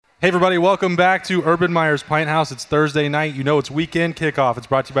Hey, everybody, welcome back to Urban Meyer's Pint House. It's Thursday night. You know it's weekend kickoff. It's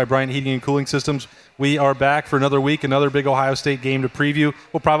brought to you by Bryant Heating and Cooling Systems. We are back for another week, another big Ohio State game to preview.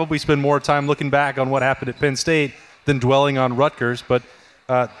 We'll probably spend more time looking back on what happened at Penn State than dwelling on Rutgers. But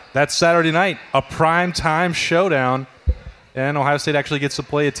that's Saturday night, a prime-time showdown. And Ohio State actually gets to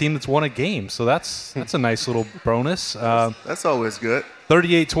play a team that's won a game. So that's a nice little bonus. That's always good.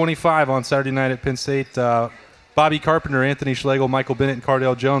 38-25 on Saturday night at Penn State. Bobby Carpenter, Anthony Schlegel, Michael Bennett, and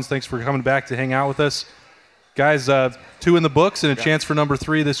Cardale Jones, thanks for coming back to hang out with us. Guys, 2 in the books and a chance for number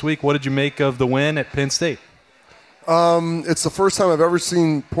 3 this week. What did you make of the win at Penn State? It's the first time I've ever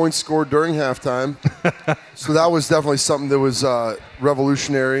seen points scored during halftime. So that was definitely something that was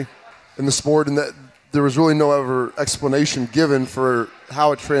revolutionary in the sport, and that there was really no other explanation given for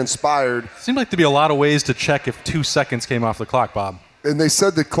how it transpired. Seemed like to be a lot of ways to check if 2 seconds came off the clock, Bob. And they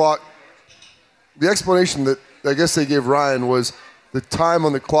said the explanation that I guess they gave Ryan was the time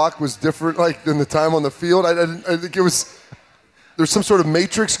on the clock was different than the time on the field. I think it was there's some sort of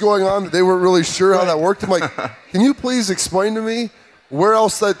matrix going on that they weren't really sure how that worked. I'm like, can you please explain to me where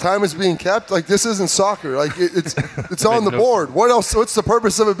else that time is being kept? Like, this isn't soccer. Like, it's on the board. What else? What's the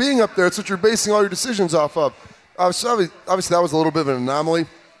purpose of it being up there? It's what you're basing all your decisions off of. Obviously, that was a little bit of an anomaly.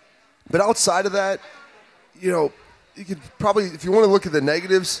 But outside of that, you could probably, if you want to look at the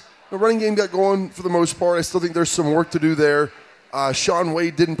negatives, the running game got going for the most part. I still think there's some work to do there. Shaun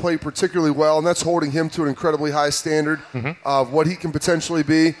Wade didn't play particularly well, and that's holding him to an incredibly high standard of what he can potentially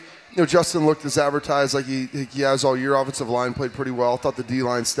be. Justin looked as advertised like he has all year. Offensive line played pretty well. I thought the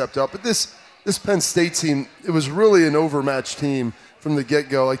D-line stepped up. But this Penn State team, it was really an overmatched team from the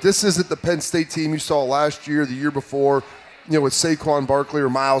get-go. Like, this isn't the Penn State team you saw last year, the year before, with Saquon Barkley or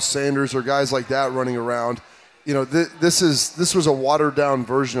Miles Sanders or guys like that running around. This was a watered-down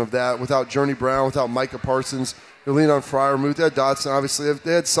version of that without Journey Brown, without Micah Parsons. They leaned on Freiermuth. They had Dotson. Obviously,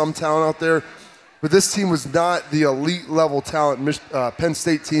 they had some talent out there. But this team was not the elite-level talent Penn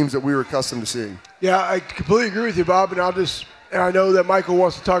State teams that we were accustomed to seeing. Yeah, I completely agree with you, Bob, and I know that Michael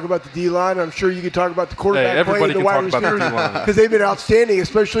wants to talk about the D-line. I'm sure you could talk about the quarterback play and the wide receivers because they've been outstanding,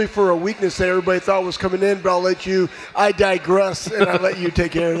 especially for a weakness that everybody thought was coming in. But I digress, and I'll let you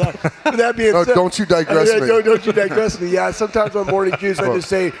take care of that. But that being said, don't you digress me. Don't you digress me. Yeah, sometimes on Morning Juice I just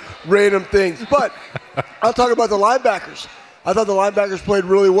say random things. But I'll talk about the linebackers. I thought the linebackers played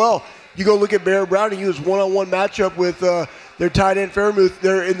really well. You go look at Barrett Brown, he was one-on-one matchup with their tight end Freiermuth.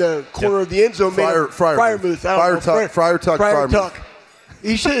 They're in the corner of the end zone. Freiermuth. Friar Tuck.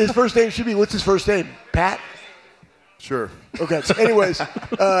 His first name should be, what's his first name? Pat? Sure. Okay. So anyways,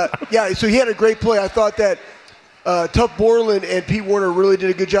 so he had a great play. I thought that Tuff Borland and Pete Werner really did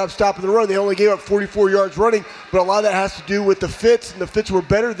a good job stopping the run. They only gave up 44 yards running, but a lot of that has to do with the fits, and the fits were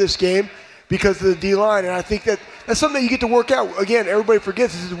better this game because of the D-line, and I think that's something that you get to work out. Again, everybody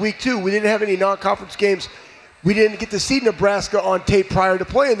forgets this is week 2. We didn't have any non-conference games. We didn't get to see Nebraska on tape prior to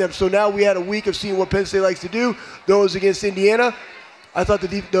playing them, so now we had a week of seeing what Penn State likes to do. Those against Indiana, I thought the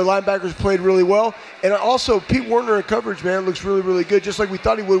linebackers played really well. And also, Pete Werner in coverage, man, looks really, really good, just like we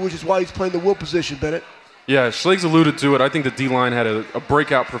thought he would, which is why he's playing the will position, Bennett. Yeah, Schleg's alluded to it. I think the D-line had a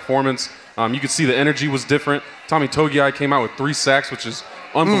breakout performance. You could see the energy was different. Tommy Togiai came out with 3 sacks, which is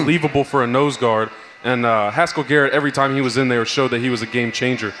unbelievable for a nose guard. And Haskell Garrett, every time he was in there, showed that he was a game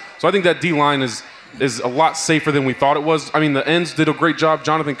changer. So I think that D-line is a lot safer than we thought it was. I mean, the ends did a great job.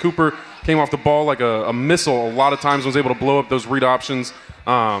 Jonathan Cooper came off the ball like a missile a lot of times, was able to blow up those read options.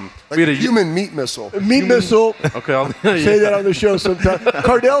 We had a human meat missile. Missile. Okay, I'll say that on the show sometime.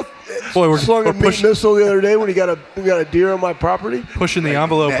 Cardale slung a meat missile the other day when we got a deer on my property. Pushing the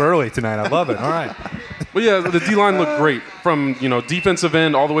envelope early tonight. I love it. All right. Well, yeah, the D-line looked great from defensive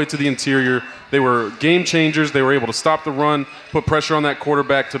end all the way to the interior. They were game changers. They were able to stop the run, put pressure on that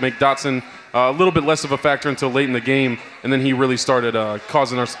quarterback to make Dotson a little bit less of a factor until late in the game, and then he really started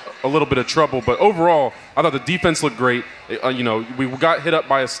causing us a little bit of trouble. But overall, I thought the defense looked great. We got hit up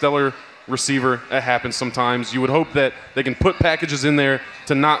by a stellar receiver. That happens sometimes. You would hope that they can put packages in there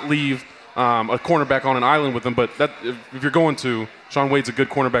to not leave a cornerback on an island with them. But if you're going to, Shaun Wade's a good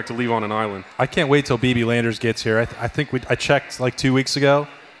cornerback to leave on an island. I can't wait till BB Landers gets here. I think I checked like 2 weeks ago,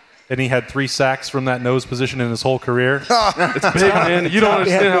 and he had 3 sacks from that nose position in his whole career. It's big, man. You don't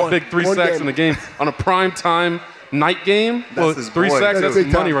understand how big 3 sacks in the game on a prime time night game. That's his 3 boy. sacks, that's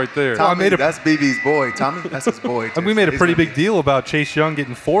money right there. Tommy, that's BB's boy. Tommy, that's his boy. And we made a pretty big deal about Chase Young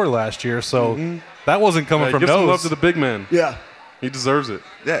getting 4 last year, so that wasn't coming from give nose. some love to the big man. Yeah. He deserves it.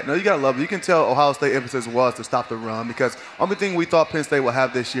 Yeah, no, you got to love it. You can tell Ohio State emphasis was to stop the run because only thing we thought Penn State would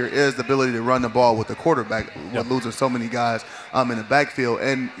have this year is the ability to run the ball with the quarterback, with losing so many guys in the backfield.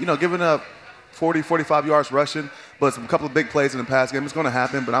 And, giving up 40, 45 yards rushing, but some couple of big plays in the pass game. It's going to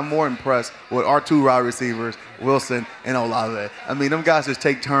happen, but I'm more impressed with our two wide receivers, Wilson and Olave. I mean, them guys just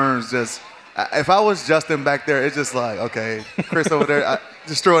take turns just – if I was Justin back there, it's just like, okay, Chris over there,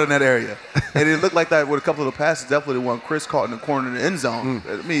 just throw it in that area. And it looked like that with a couple of the passes, definitely the one Chris caught in the corner of the end zone.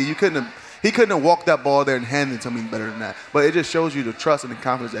 I mean, he couldn't have walked that ball there and handed it to me better than that. But it just shows you the trust and the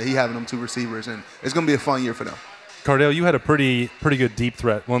confidence that he having them two receivers, and it's going to be a fun year for them. Cardale, you had a pretty good deep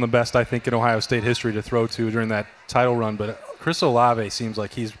threat, one of the best, I think, in Ohio State history to throw to during that title run. But Chris Olave seems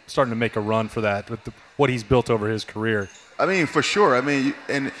like he's starting to make a run for that with what he's built over his career. I mean, for sure. I mean,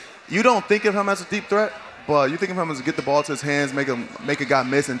 and you don't think of him as a deep threat, but you think of him as to get the ball to his hands, make a guy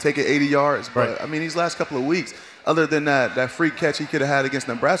miss and take it 80 yards. But, right. I mean, these last couple of weeks, other than that free catch he could have had against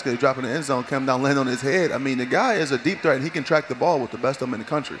Nebraska, dropping the end zone, come down, land on his head. I mean, the guy is a deep threat, and he can track the ball with the best of them in the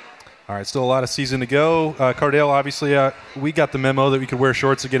country. All right, still a lot of season to go. Cardale, obviously, we got the memo that we could wear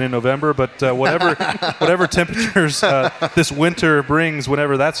shorts again in November, but whatever temperatures this winter brings,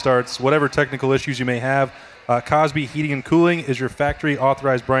 whenever that starts, whatever technical issues you may have, Cosby Heating and Cooling is your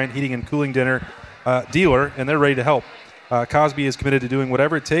factory-authorized Bryant Heating and Cooling dealer, and they're ready to help. Cosby is committed to doing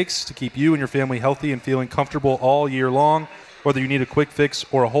whatever it takes to keep you and your family healthy and feeling comfortable all year long. Whether you need a quick fix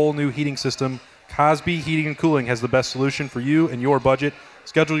or a whole new heating system, Cosby Heating and Cooling has the best solution for you and your budget.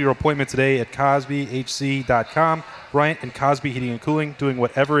 Schedule your appointment today at CosbyHC.com. Bryant and Cosby Heating and Cooling, doing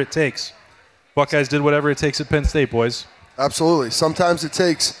whatever it takes. Buckeyes did whatever it takes at Penn State, boys. Absolutely. Sometimes it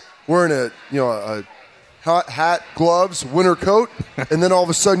takes wearing a hat, gloves, winter coat, and then all of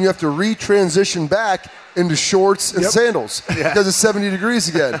a sudden you have to retransition back into shorts and sandals because it's 70 degrees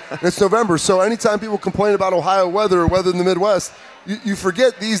again. And it's November. So anytime people complain about Ohio weather or weather in the Midwest, you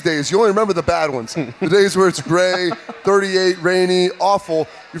forget these days. You only remember the bad ones. The days where it's gray, 38, rainy, awful.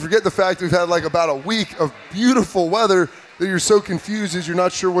 You forget the fact we've had like about a week of beautiful weather that you're so confused as you're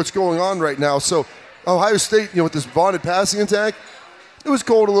not sure what's going on right now. So Ohio State, with this vaunted passing attack, it was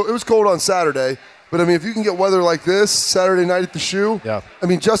cold. It was cold on Saturday. But, I mean, if you can get weather like this Saturday night at the Shoe, I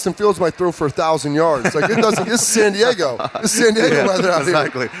mean, Justin Fields might throw for 1,000 yards. Like, it doesn't. This is San Diego. This is San Diego weather out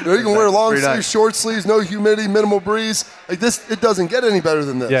exactly. here. You can wear long sleeves, short sleeves, no humidity, minimal breeze. Like, this, it doesn't get any better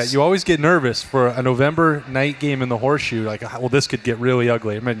than this. Yeah, you always get nervous for a November night game in the Horseshoe. Like, well, this could get really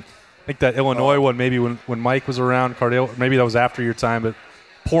ugly. I mean, I think that Illinois one, maybe when Mike was around, Cardale, maybe that was after your time, but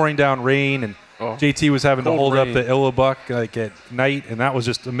pouring down rain, and JT was having to hold up the Illabuck like at night, and that was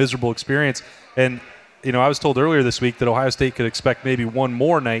just a miserable experience. And I was told earlier this week that Ohio State could expect maybe one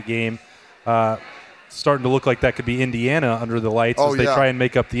more night game, starting to look like that could be Indiana under the lights as they try and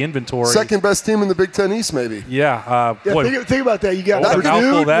make up the inventory. Second best team in the Big Ten East, maybe. Yeah. Think about that. You got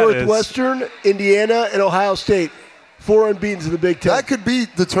Purdue, Northwestern, Indiana, and Ohio State. 4 unbeatens in the Big Ten. That could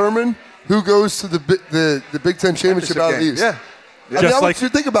determine who goes to the Big Ten championship out of the East. Yeah. I mean, I want you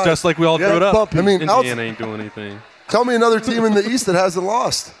to think about just like we all drew it up. I mean, Indiana ain't doing anything. Tell me another team in the East that hasn't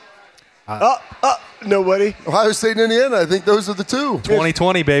lost. Nobody. Ohio State and Indiana, I think those are the two.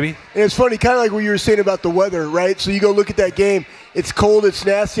 2020, baby. And it's funny, kind of like what you were saying about the weather, right? So you go look at that game. It's cold. It's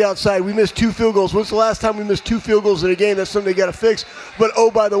nasty outside. We missed 2 field goals. When's the last time we missed 2 field goals in a game? That's something they got to fix. But,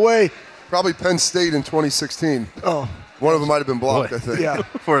 by the way. Probably Penn State in 2016. Oh. One of them might have been blocked, I think. Yeah.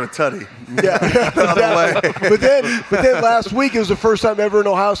 For a tutty. Yeah. But then last week, it was the first time ever in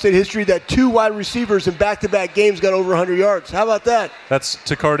Ohio State history that 2 wide receivers in back-to-back games got over 100 yards. How about that? That's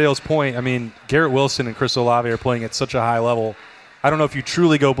to Cardale's point. I mean, Garrett Wilson and Chris Olave are playing at such a high level. I don't know if you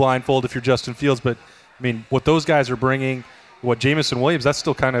truly go blindfold if you're Justin Fields, but, I mean, what those guys are bringing, what Jamison Williams, that's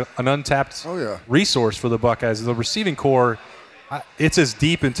still kind of an untapped resource for the Buckeyes. The receiving core, it's as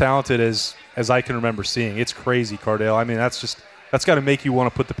deep and talented as I can remember seeing. It's crazy, Cardale. I mean, that's got to make you want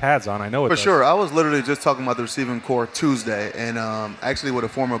to put the pads on. I know it does. For sure. I was literally just talking about the receiving core Tuesday, and actually with a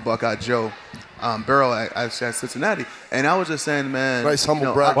former Buckeye, Joe Burrow at Cincinnati, and I was just saying, man. Nice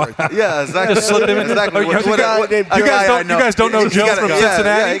humble brag right there. Yeah, exactly. Just slip him in. Exactly. You guys don't know Joe from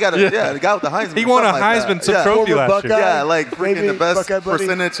Cincinnati? Yeah, the guy with the Heisman. He won a Heisman trophy last year. Yeah, like freaking the best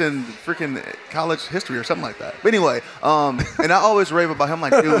percentage in freaking college history or something like that. But anyway, and I always rave about him.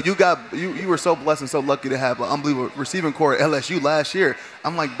 Like, dude, you were so blessed and so lucky to have an unbelievable receiving core at LSU last year.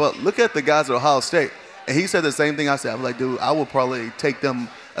 I'm like, but look at the guys at Ohio State. And he said the same thing I said. I'm like, dude, I will probably take them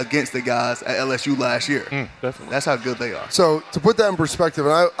against the guys at LSU last year. Definitely. That's how good they are. So to put that in perspective,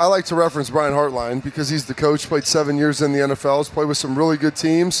 and I like to reference Brian Hartline because he's the coach, played 7 years in the NFL, has played with some really good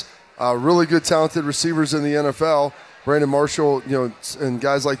teams, really good talented receivers in the NFL, Brandon Marshall, and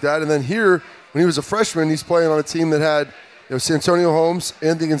guys like that. And then here, when he was a freshman, he's playing on a team that had Santonio Holmes,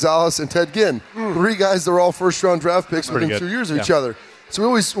 Anthony Gonzalez, and Ted Ginn. 3 guys that were all first-round draft picks within 2 years of each other. So we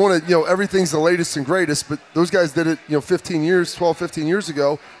always want to, everything's the latest and greatest, but those guys did it, 12, 15 years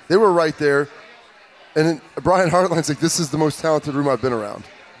ago. They were right there. And Brian Hartline's like, this is the most talented room I've been around.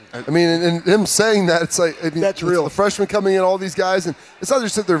 I mean, and him saying that, it's like, that's real. The freshmen coming in, all these guys, and it's not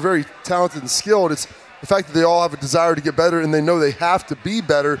just that they're very talented and skilled. It's the fact that they all have a desire to get better, and they know they have to be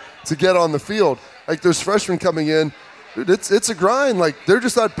better to get on the field. Like those freshmen coming in, dude, it's a grind. Like they're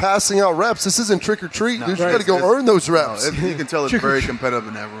just not passing out reps. This isn't trick or treat. You got to go earn those reps. You can tell it's very competitive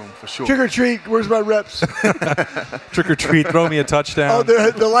in that room for sure. Trick or treat, where's my reps? Trick or treat, throw me a touchdown. Oh,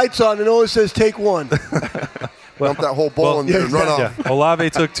 the light's on and it only says take one. Dump that whole ball and run off. Yeah. Olave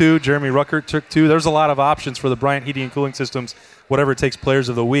took 2. Jeremy Ruckert took 2. There's a lot of options for the Bryant Heating and Cooling Systems, whatever it takes, players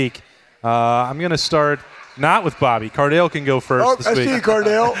of the week. I'm going to start not with Bobby. Cardale can go first this week. I see you,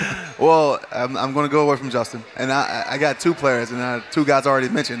 Cardale. Well, I'm going to go away from Justin. And I got 2 players, and 2 guys already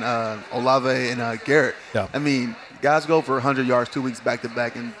mentioned, Olave and Garrett. Yeah. I mean, guys go for 100 yards 2 weeks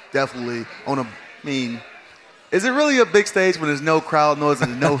back-to-back, and definitely is it really a big stage when there's no crowd noise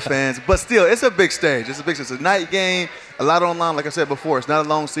and no fans? But still, it's a big stage. It's a night game, a lot online. Like I said before, it's not a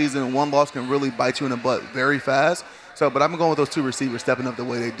long season. One loss can really bite you in the butt very fast. But I'm going with those 2 receivers stepping up the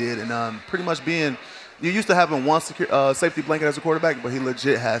way they did and pretty much being – you used to having one safety blanket as a quarterback, but he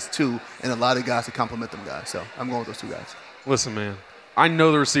legit has 2 and a lot of guys to complement them guys. So I'm going with those 2 guys. Listen, man, I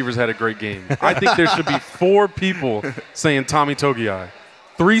know the receivers had a great game. I think there should be 4 people saying Tommy Togiai.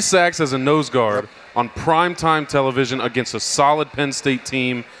 3 sacks as a nose guard on primetime television against a solid Penn State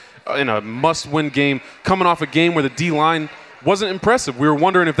team in a must-win game, coming off a game where the D-line wasn't impressive. We were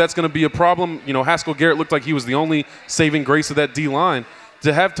wondering if that's going to be a problem. You know, Haskell Garrett looked like he was the only saving grace of that D-line.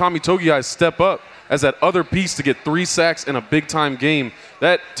 To have Tommy Togiai step up as that other piece to get 3 sacks in a big-time game,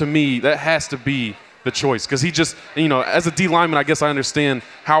 that, to me, that has to be the choice. Because he just, as a D lineman, I guess I understand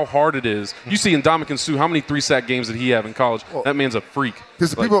how hard it is. You see in Ndamukong Suh, how many 3-sack games did he have in college? That man's a freak.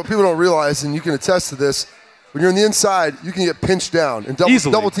 Because people don't realize, and you can attest to this, when you're on the inside, you can get pinched down. And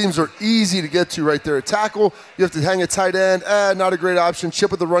double teams are easy to get to right there. A tackle, you have to hang a tight end. Not a great option.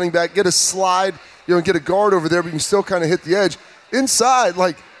 Chip with the running back. Get a slide, and get a guard over there, but you can still kind of hit the edge. Inside,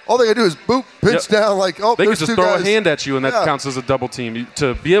 all they got to do is boop, pinch down, they could just throw a hand at you, and that counts as a double team.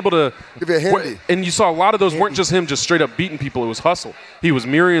 To be able to give you a handy. And you saw a lot of those weren't just him just straight up beating people. It was hustle. He was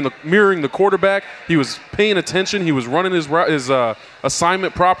mirroring the quarterback. He was paying attention. He was running his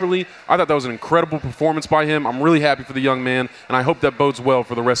assignment properly. I thought that was an incredible performance by him. I'm really happy for the young man, and I hope that bodes well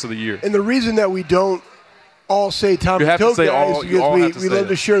for the rest of the year. And the reason that we don't all say Tommy Togiai is because we love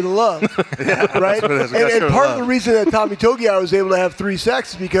to share the love, right? And part of the reason that Tommy Togiai was able to have 3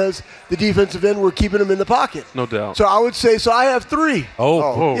 sacks is because the defensive end were keeping him in the pocket. No doubt. So I would say, I have 3.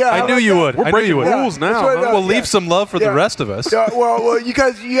 Oh. Yeah, I knew you would. We're breaking rules now. Right, We'll leave some love for the rest of us. Well, you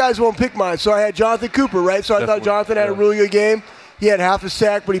guys won't pick mine. So I had Jonathan Cooper, right? So I thought Jonathan had a really good game. He had half a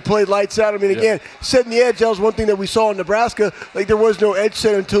sack, but he played lights out. I mean, again, setting the edge, that was one thing that we saw in Nebraska. There was no edge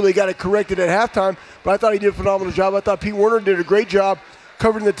set until they got it corrected at halftime. But I thought he did a phenomenal job. I thought Pete Werner did a great job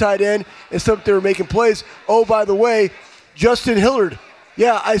covering the tight end and stuff. They were making plays. Oh, by the way, Justin Hillard.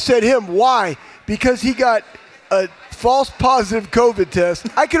 Yeah, I said him. Why? Because he got a false positive COVID test.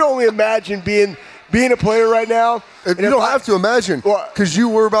 I can only imagine being a player right now. You don't have to imagine, because you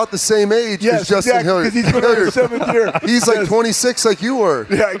were about the same age as Justin Hillard. Because he's going to his 7th year. He's 26 like you were.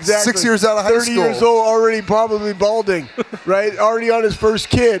 Yeah, exactly. 6 years out of high school. 30 years old, already probably balding, right? Already on his first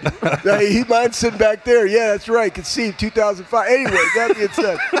kid. Mine's sitting back there. Yeah, that's right. Conceived 2005. Anyway,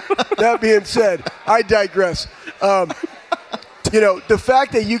 that being said, I digress. The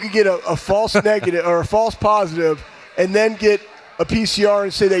fact that you could get a false negative or a false positive and then get a PCR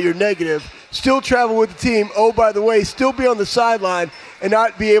and say that you're negative, still travel with the team, oh, by the way, still be on the sideline and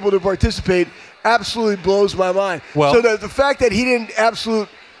not be able to participate absolutely blows my mind. Well, so the fact that he didn't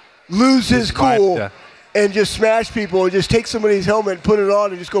lose his cool and just smash people and just take somebody's helmet and put it on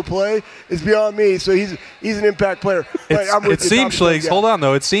and just go play is beyond me. So he's an impact player. It seems, Schlegs, hold on,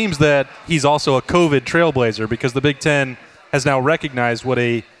 though. It seems that he's also a COVID trailblazer because the Big Ten has now recognized what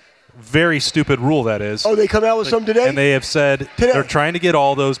a very stupid rule that is. Oh, they come out with some today? And they have said they're trying to get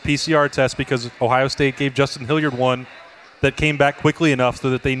all those PCR tests because Ohio State gave Justin Hilliard one that came back quickly enough so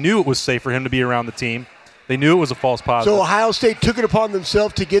that they knew it was safe for him to be around the team. They knew it was a false positive. So Ohio State took it upon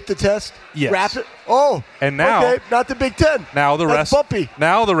themselves to get the test? Yes. Rapid? Oh, and now, okay, not the Big Ten. Now the That's rest. bumpy.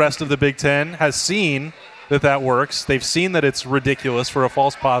 Now the rest of the Big Ten has seen that works. They've seen that it's ridiculous for a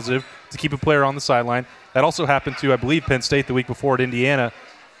false positive to keep a player on the sideline. That also happened to, I believe, Penn State the week before at Indiana.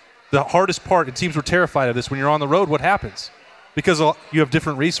 The hardest part, and teams were terrified of this, when you're on the road, what happens? Because you have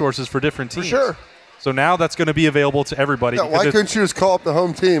different resources for different teams. For sure. So now that's going to be available to everybody. Yeah, why couldn't you just call up the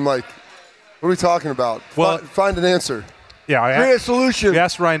home team? What are we talking about? Well, find an answer. Yeah, create a solution. We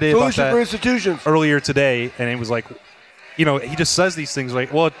asked Ryan Day about that for institutions earlier today, and it was like, he just says these things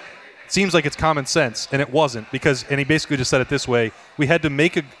like, well, seems like it's common sense, and it wasn't and he basically just said it this way: we had to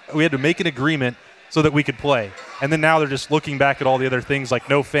make an agreement so that we could play, and then now they're just looking back at all the other things like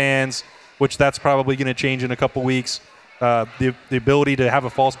no fans, which that's probably going to change in a couple weeks. The ability to have a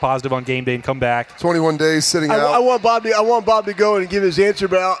false positive on game day and come back. 21 days sitting out. I want Bob to go and give his answer,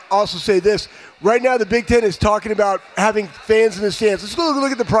 but I'll also say this. Right now, the Big Ten is talking about having fans in the stands. Let's go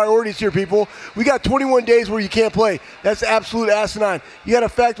look at the priorities here, people. We got 21 days where you can't play. That's absolute asinine. You got a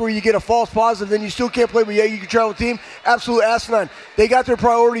fact where you get a false positive, then you still can't play, but yeah, you can travel with the team. Absolute asinine. They got their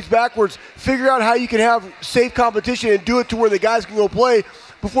priorities backwards. Figure out how you can have safe competition and do it to where the guys can go play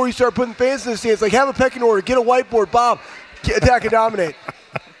before you start putting fans in the stands. Like, have a pecking order. Get a whiteboard. Bob, attack and dominate.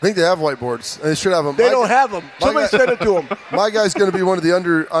 I think they have whiteboards. They should have them. They don't have them. Somebody send it to them. My guy's going to be one of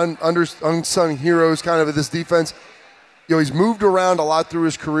the unsung heroes kind of of this defense. You know, he's moved around a lot through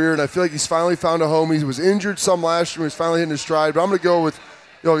his career, and I feel like he's finally found a home. He was injured some last year. He's finally hitting his stride. But I'm going to go with,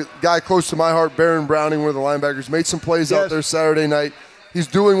 a guy close to my heart, Baron Browning, one of the linebackers. Made some plays out there Saturday night. He's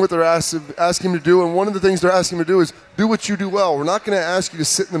doing what they're asking him to do, and one of the things they're asking him to do is do what you do well. We're not going to ask you to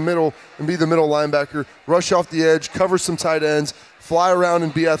sit in the middle and be the middle linebacker, rush off the edge, cover some tight ends, fly around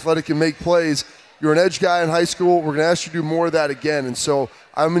and be athletic and make plays. You're an edge guy in high school. We're going to ask you to do more of that again. And so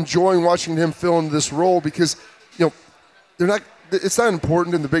I'm enjoying watching him fill in this role because, it's not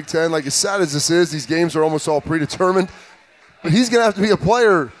important in the Big Ten. Like, as sad as this is, these games are almost all predetermined. But he's going to have to be a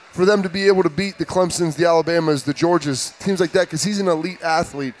player for them to be able to beat the Clemsons, the Alabamas, the Georgias, teams like that, because he's an elite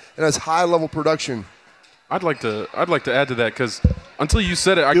athlete and has high-level production. I'd like to add to that because until you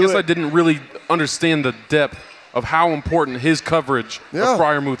said it, I guess I didn't really understand the depth of how important his coverage of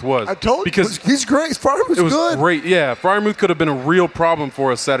Freiermuth was. I told you. Because he's great. Freiermuth's good. It was good. Great, yeah. Freiermuth could have been a real problem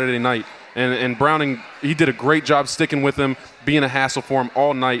for us Saturday night. And Browning, he did a great job sticking with him, being a hassle for him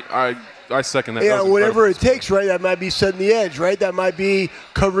all night. I second that. Yeah, that whatever it takes, right? That might be setting the edge, right? That might be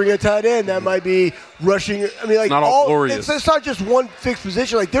covering a tight end. That might be rushing. I mean, like, not all glorious. It's not just one fixed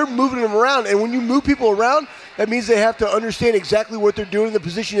position. Like, they're moving them around. And when you move people around, that means they have to understand exactly what they're doing in the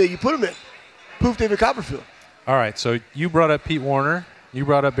position that you put them in. Poof, David Copperfield. All right, so you brought up Pete Warner. You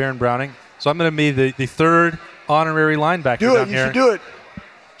brought up Baron Browning. So I'm going to be the third honorary linebacker down here. You should do it.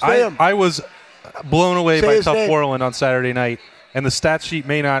 I was blown away by Tuff Borland on Saturday night, and the stat sheet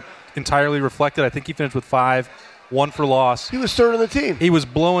may not entirely reflect it. I think he finished with 5, 1 for loss. He was third on the team. He was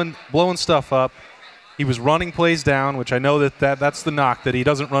blowing stuff up. He was running plays down, which I know that's the knock, that he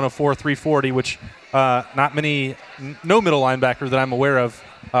doesn't run a 4.340, which no middle linebacker that I'm aware of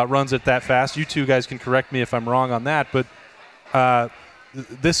runs it that fast. You two guys can correct me if I'm wrong on that, but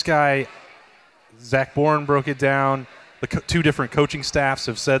this guy, Zach Bourne, broke it down. The two different coaching staffs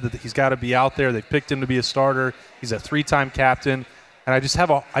have said that he's got to be out there. They've picked him to be a starter. He's a 3-time captain. And I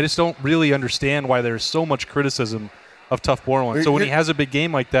just don't really understand why there's so much criticism of Tuff Borland. So when he has a big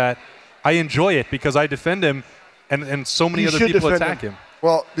game like that, I enjoy it because I defend him, and so many other people attack him.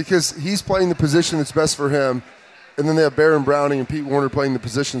 Well, because he's playing the position that's best for him, and then they have Baron Browning and Pete Warner playing the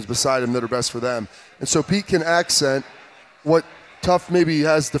positions beside him that are best for them. And so Pete can accent what Tuff maybe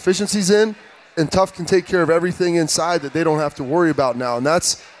has deficiencies in, and Tuff can take care of everything inside that they don't have to worry about now. And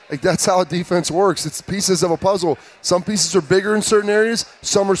that's how a defense works. It's pieces of a puzzle. Some pieces are bigger in certain areas.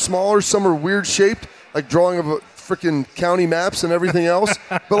 Some are smaller. Some are weird shaped, like drawing of a freaking county maps and everything else.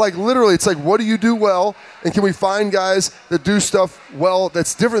 But like literally, it's like, what do you do well? And can we find guys that do stuff well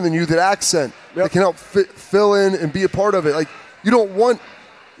that's different than you, that accent, that can help fill in and be a part of it? Like, you don't want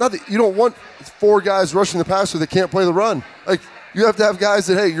 4 guys rushing the passer that can't play the run. Like, you have to have guys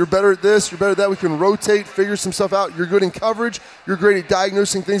that, hey, you're better at this, you're better at that. We can rotate, figure some stuff out. You're good in coverage. You're great at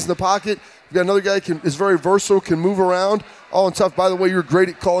diagnosing things in the pocket. You've got another guy is very versatile, can move around. All in tough. By the way, you're great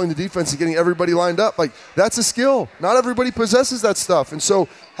at calling the defense and getting everybody lined up. Like, that's a skill. Not everybody possesses that stuff. And so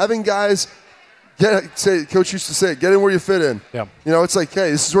having guys Coach used to say, get in where you fit in. Yeah. It's like,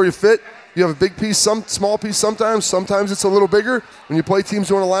 hey, this is where you fit. You have a big piece, some small piece sometimes. Sometimes it's a little bigger when you play teams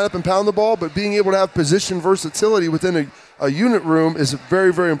who want to line up and pound the ball. But being able to have position versatility within a unit room is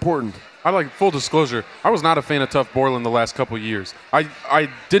very, very important. I like full disclosure. I was not a fan of Tuff Borland the last couple of years. I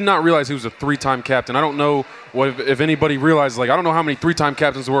did not realize he was a 3-time captain. I don't know if anybody realized. Like, I don't know how many 3-time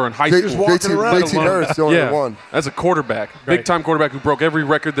captains there were in high school. JT Barrett's the only one. As a quarterback, big-time quarterback who broke every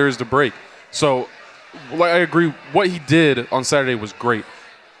record there is to break. So, I agree. What he did on Saturday was great.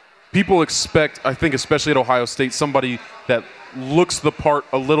 People expect, I think, especially at Ohio State, somebody that looks the part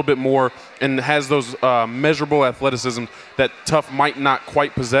a little bit more and has those measurable athleticism that Tuff might not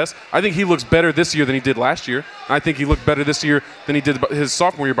quite possess. I think he looks better this year than he did last year. I think he looked better this year than he did his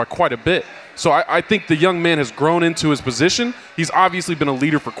sophomore year by quite a bit. So I think the young man has grown into his position. He's obviously been a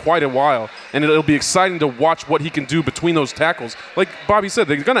leader for quite a while, and it'll be exciting to watch what he can do between those tackles. Like Bobby said,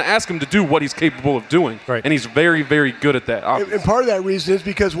 they're going to ask him to do what he's capable of doing, right. And he's very, very good at that. And part of that reason is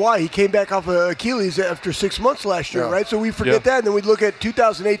because why? He came back off of Achilles after 6 months last year, right? So we forget that, and then we look at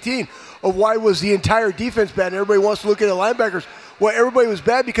 2018 of why was the entire defense bad, and everybody wants to look at the linebackers. Well, everybody was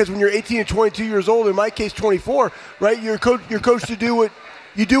bad because when you're 18 and 22 years old, in my case 24, right, you're coached to do what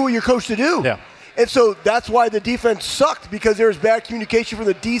you're coached to do. Yeah. And so that's why the defense sucked, because there was bad communication from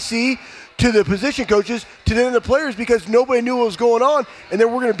the DC to the position coaches to then the players, because nobody knew what was going on, and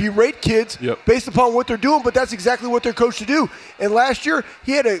then we're going to berate kids based upon what they're doing, but that's exactly what they're coached to do. And last year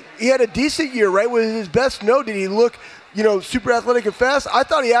he had a decent year, right? With his best note, did he look super athletic and fast? I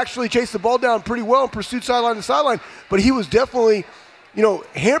thought he actually chased the ball down pretty well and pursued sideline to sideline, but he was definitely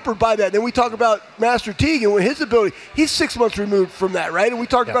hampered by that. Then we talk about Master Teague and his ability. He's 6 months removed from that, right? And we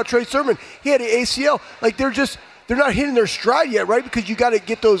talked about Trey Sermon. He had an ACL. Like, they're not hitting their stride yet, right? Because you got to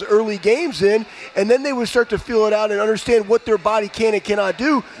get those early games in, and then they would start to feel it out and understand what their body can and cannot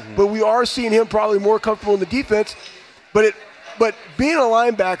do. Mm-hmm. But we are seeing him probably more comfortable in the defense. But being a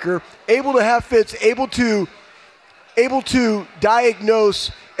linebacker, able to have fits, able to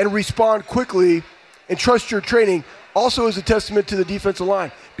diagnose and respond quickly and trust your training also is a testament to the defensive line.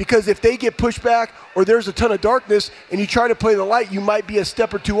 Because if they get pushed back or there's a ton of darkness and you try to play the light, you might be a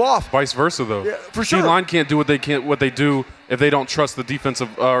step or two off. Vice versa, though. Yeah, for sure. D-line can't do what they do if they don't trust the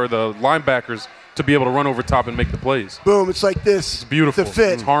defensive or the linebackers to be able to run over top and make the plays. Boom, it's like this. It's beautiful. The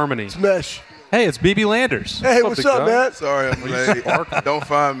fit. It's harmony. It's mesh. Hey, it's BB Landers. Hey, what's up, man? Sorry, I'm late. Don't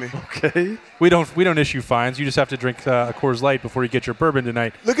find me. Okay. We don't issue fines. You just have to drink a Coors Light before you get your bourbon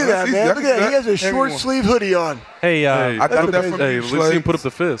tonight. Look at that, man. Look at that. He has a short sleeve hoodie on. Hey, I got that from Hey, you, let's see him put up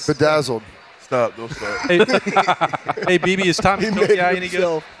the fist. Bedazzled. Stop, don't stop. hey, BB, is Tommy He made Togiai it any good?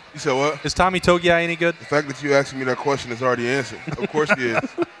 himself. You said what? Is Tommy Togiai any good? The fact that you asking me that question is already answered. Of course he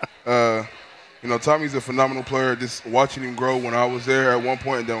is. Tommy's a phenomenal player. Just watching him grow when I was there at one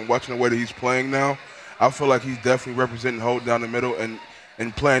point and then watching the way that he's playing now, I feel like he's definitely representing hold down the middle and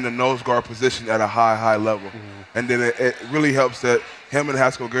playing the nose guard position at a high level. Mm-hmm. And then it really helps that him and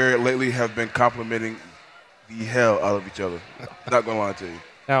Haskell Garrett lately have been complimenting the hell out of each other. Not going to lie to you.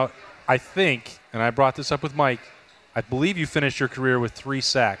 Now, I think, and I brought this up with Mike, I believe you finished your career with 3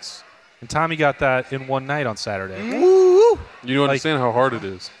 sacks. And Tommy got that in one night on Saturday. Woo! You don't understand how hard it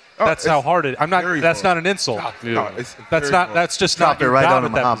is. That's how hard it is. That's not an insult. That's just not your job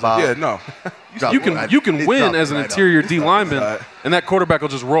at that position. Yeah, no. You can win as an interior D lineman, and that quarterback will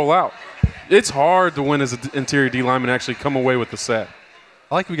just roll out. It's hard to win as an interior D lineman and actually come away with the sack.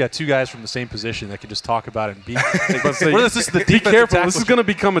 I like we got 2 guys from the same position that can just talk about it and be. Be careful. This is going to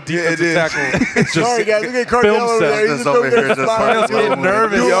become a defensive tackle. It's just sorry, guys. Look at Cardell over there. He's just over there smiling. getting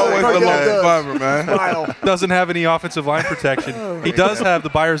nervous. He always the Cardell lone survivor, man. Smile. Doesn't have any offensive line protection. He does have the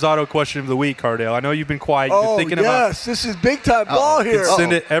Byers Auto question of the week, Cardell. I know you've been quiet. You've been thinking about. This is big time ball here.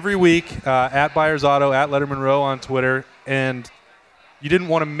 Send it every week at Byers Auto, at Letterman Row on Twitter. And you didn't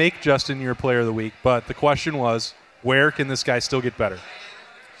want to make Justin your player of the week, but the question was, where can this guy still get better?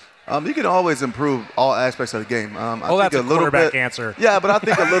 You can always improve all aspects of the game. That's a quarterback answer. Yeah, but I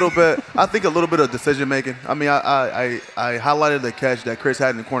think a little bit. I think a little bit of decision making. I mean, I highlighted the catch that Chris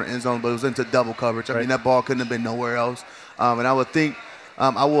had in the corner end zone, but it was into double coverage. I mean, that ball couldn't have been nowhere else. And I would think,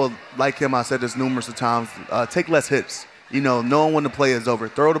 I will, like him, I said this numerous of times, take less hits. Knowing when the play is over,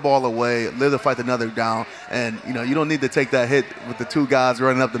 throw the ball away, live to fight another down, and you don't need to take that hit with the 2 guys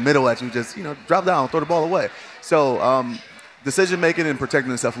running up the middle at you. Just drop down, throw the ball away. So. Decision-making and protecting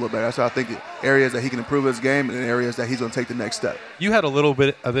himself a little better. So I think areas that he can improve his game and areas that he's going to take the next step. You had a little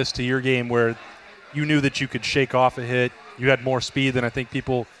bit of this to your game where you knew that you could shake off a hit. You had more speed than I think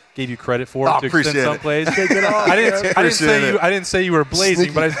people gave you credit for to extend some plays. I didn't say you were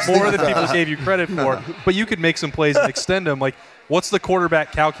blazing, but it's more than people gave you credit for. But you could make some plays and extend them. Like, what's the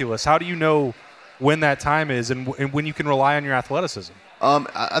quarterback calculus? How do you know when that time is and when you can rely on your athleticism?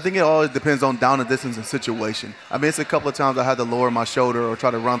 I think it always depends on down and distance and situation. I mean, it's a couple of times I had to lower my shoulder or try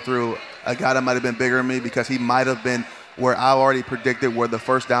to run through a guy that might have been bigger than me because he might have been where I already predicted where the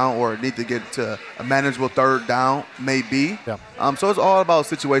first down or need to get to a manageable third down may be. Yeah. So it's all about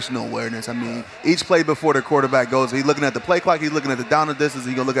situational awareness. I mean, each play before the quarterback goes, he's looking at the play clock, he's looking at the down and distance,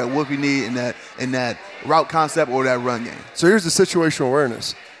 he's going to look at what we need in that route concept or that run game. So here's the situational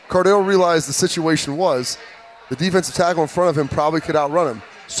awareness. Cardell realized the situation was the defensive tackle in front of him probably could outrun him.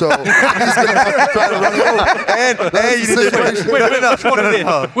 So he's going to have to try to run it over. And you need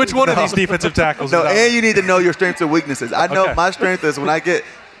to which one of these defensive tackles? No, and you need to know your strengths and weaknesses. I know my strength is when I get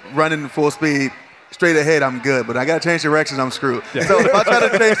running full speed, straight ahead, I'm good. But I got to change directions, I'm screwed. Yeah. So if I try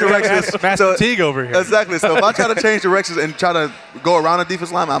to change directions, Master Teague over here. Exactly. So if I try to change directions and try to go around the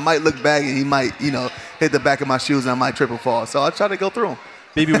defense line, I might look back and he might, hit the back of my shoes and I might trip or fall. So I try to go through him.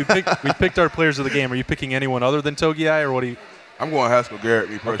 Maybe we picked our players of the game. Are you picking anyone other than Togiai, or what do you? I'm going Haskell Garrett,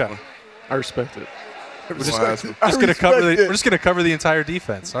 me personally. Okay. I respect it. We're just going to cover the entire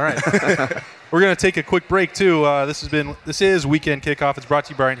defense. All right. We're going to take a quick break too. This is Weekend Kickoff. It's brought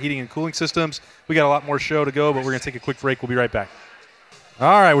to you by Bryant Heating and Cooling Systems. We got a lot more show to go, but we're going to take a quick break. We'll be right back.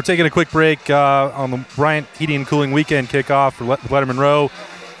 All right, we're taking a quick break on the Bryant Heating and Cooling Weekend Kickoff for Letterman Row.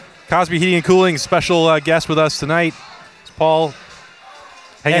 Cosby Heating and Cooling, special guest with us tonight. It's Paul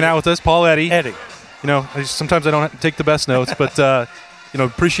hanging out with us. Paul Eddy. Sometimes I don't take the best notes, but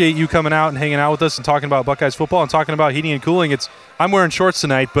appreciate you coming out and hanging out with us and talking about Buckeyes football and talking about heating and cooling. I'm wearing shorts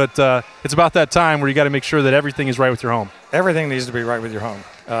tonight, but it's about that time where you got to make sure that everything is right with your home. Everything needs to be right with your home.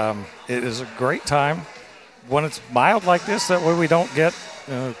 It is a great time when it's mild like this. That way we don't get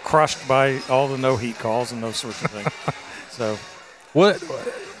crushed by all the no heat calls and those sorts of things. So,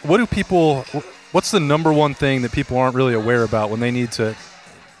 what do people? What's the number one thing that people aren't really aware about when they need to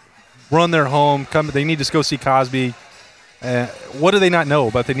run their home? They need to go see Cosby. What do they not know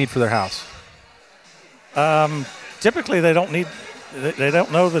about they need for their house? Typically, they don't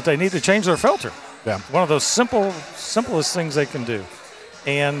know that they need to change their filter. Yeah. One of those simplest things they can do,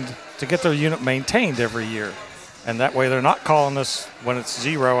 and to get their unit maintained every year, and that way they're not calling us when it's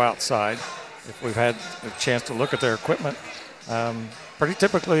 0 outside. If we've had a chance to look at their equipment, pretty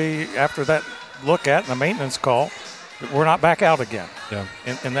typically after that look at and the maintenance call, we're not back out again. Yeah.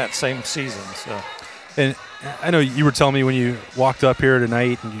 In that same season. So. And I know you were telling me when you walked up here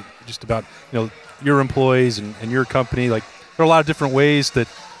tonight, and you just about your employees and your company. Like there are a lot of different ways that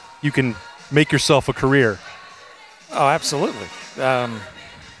you can make yourself a career. Oh, absolutely.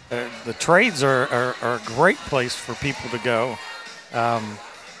 The trades are a great place for people to go.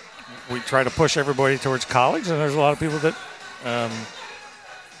 We try to push everybody towards college, and there's a lot of people that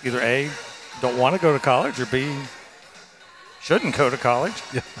either A, don't want to go to college, or B, shouldn't go to college.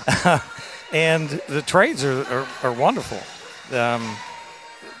 Yeah. And the trades are wonderful.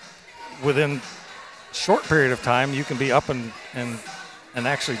 Within a short period of time, you can be up and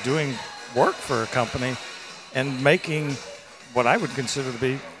actually doing work for a company and making what I would consider to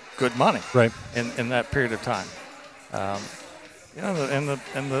be good money. Right. In that period of time. And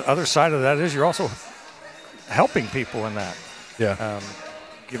the other side of that is you're also helping people in that. Yeah.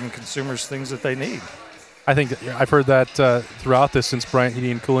 Giving consumers things that they need. I think I've heard that throughout this since Bryant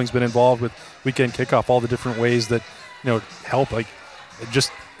Heating and Cooling's been involved with Weekend Kickoff, all the different ways that help, like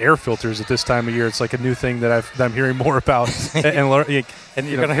just air filters at this time of year. It's like a new thing that I'm hearing more about and learn. And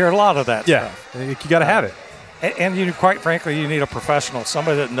you're going to hear a lot of that. Yeah, stuff. You got to have it. And quite frankly, you need a professional,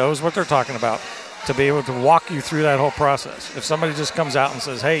 somebody that knows what they're talking about, to be able to walk you through that whole process. If somebody just comes out and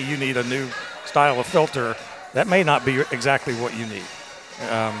says, "Hey, you need a new style of filter," that may not be exactly what you need.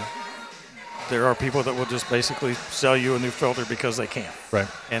 There are people that will just basically sell you a new filter because they can. Right.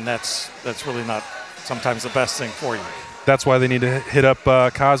 And that's really not sometimes the best thing for you. That's why they need to hit up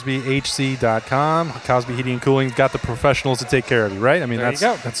CosbyHC.com. Cosby Heating and Cooling got the professionals to take care of you, right? I mean, that's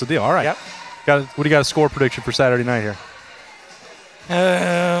the deal. All right. Yep. What do you got a score prediction for Saturday night here?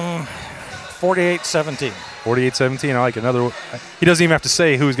 48-17. 48-17. I like it. He doesn't even have to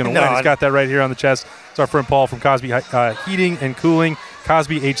say who's going to win. He's got that right here on the chest. It's our friend Paul from Cosby Heating and Cooling,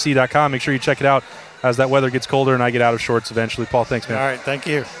 CosbyHC.com. Make sure you check it out as that weather gets colder and I get out of shorts eventually. Paul, thanks, man. All right, thank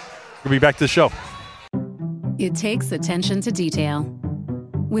you. We'll be back to the show. It takes attention to detail.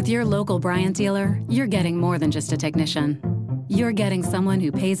 With your local Bryant dealer, you're getting more than just a technician. You're getting someone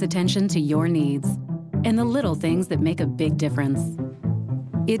who pays attention to your needs and the little things that make a big difference.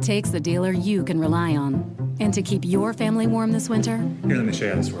 It takes a dealer you can rely on. And to keep your family warm this winter, here, let me show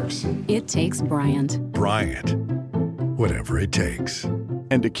you how this works. It takes Bryant. Bryant. Whatever it takes.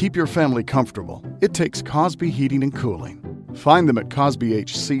 And to keep your family comfortable, it takes Cosby Heating and Cooling. Find them at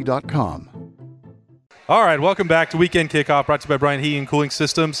CosbyHC.com. All right, welcome back to Weekend Kickoff, brought to you by Bryant Heating and Cooling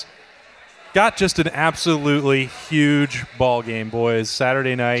Systems. Got just an absolutely huge ball game, boys.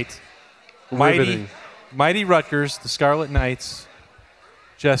 Saturday night. Mighty Rutgers, the Scarlet Knights.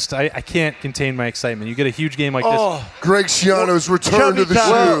 Just, I can't contain my excitement. You get a huge game like this. Greg Schiano's return to the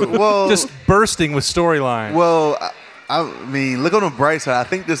shoe. Well, just bursting with storyline. Well, I mean, look on the bright side. I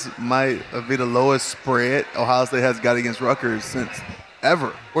think this might be the lowest spread Ohio State has got against Rutgers since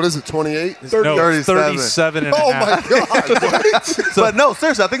ever. What is it, 28? 37 and a half. Oh, my God. But no,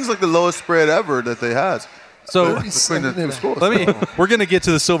 seriously, I think it's like the lowest spread ever that they had. So between the scores. we're going to get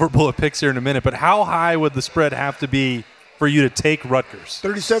to the Silver Bullet picks here in a minute, but how high would the spread have to be for you to take Rutgers?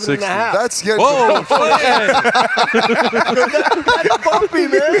 37 and a half. That's getting Whoa, That's bumpy,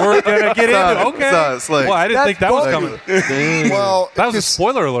 man. we're gonna get into okay. Slick. Well, I didn't think that was bumpy. coming. well, That was a because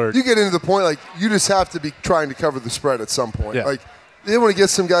spoiler alert. you get into the point, like, you just have to be trying to cover the spread at some point. Yeah. Like, they want to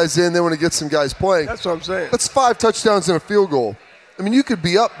get some guys in. They want to get some guys playing. That's what I'm saying. That's 5 touchdowns and a field goal. I mean, you could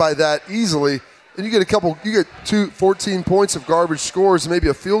be up by that easily, and you get 14 points of garbage scores and maybe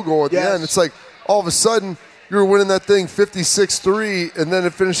a field goal at the Yes. end. It's like all of a sudden you're winning that thing 56-3, and then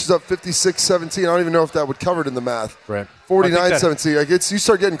it finishes up 56-17. I don't even know if that would cover it in the math. Right. 49-17. Like, you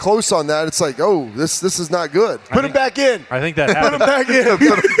start getting close on that. It's like, oh, this is not good. Put him back in. I think that Put him happened.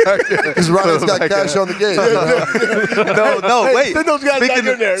 back in. Because Ryan's got cash on the game. No, Hey, wait. send those guys back in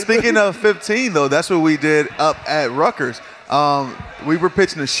there. Speaking of 15, though, that's what we did up at Rutgers. We were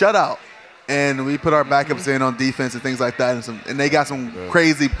pitching a shutout, and we put our backups in on defense and things like that, and they got some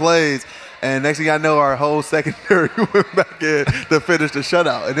crazy plays. And next thing I know, our whole secondary went back in to finish the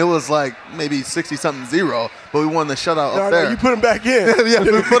shutout. And it was like maybe 60-something-0, but we won the shutout up there. You put him back in. Yeah,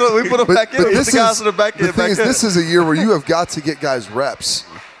 we put them back in. But The guys in the back the in. thing is, this is a year where you have got to get guys reps.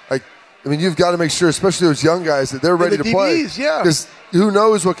 Like, I mean, you've got to make sure, especially those young guys, that they're ready the to play. DBs, yeah. Because who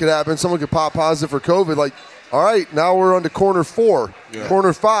knows what could happen? Someone could pop positive for COVID. Like, all right, now we're on to corner 4,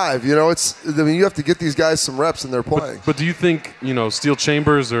 corner 5. You know, you have to get these guys some reps and they're playing. But do you think, Steel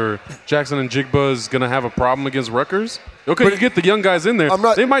Chambers or Jackson and Jigba is going to have a problem against Rutgers? Okay, you get the young guys in there.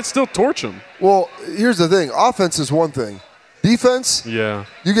 They might still torch them. Well, here's the thing. Offense is one thing. Defense, Yeah.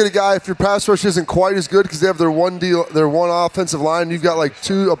 you get a guy, if your pass rush isn't quite as good because they have their one offensive line, you've got like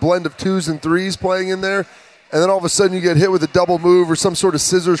a blend of 2s and 3s playing in there, and then all of a sudden you get hit with a double move or some sort of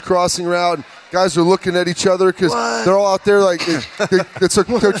scissors crossing route, and guys are looking at each other because they're all out there like, it's like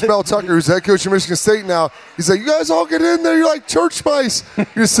Coach Mel Tucker, who's the head coach of Michigan State now. He's like, you guys all get in there. You're like church mice. You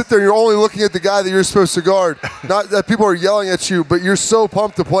just sit there and you're only looking at the guy that you're supposed to guard. Not that people are yelling at you, but you're so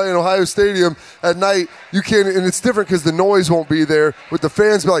pumped to play in Ohio Stadium at night. You can't, and it's different because the noise won't be there with the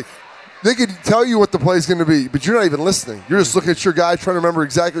fans. Be like, they could tell you what the play's going to be, but you're not even listening. You're just looking at your guy, trying to remember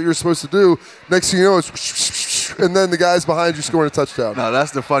exactly what you're supposed to do. Next thing you know, it's and then the guys behind you scoring a touchdown. No,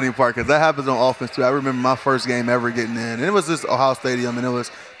 that's the funny part because that happens on offense too. I remember my first game ever getting in, and it was this Ohio Stadium, and it was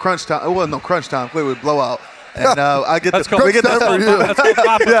crunch time. It wasn't no crunch time. It was blowout. And I get That's the called we get crunch time for you. That's called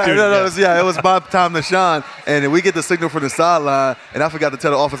Bob it was my time to shine, and we get the signal from the sideline, and I forgot to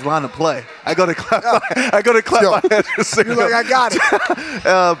tell the offensive line to play. I go to clap. My hands for signal. You're like, I got it.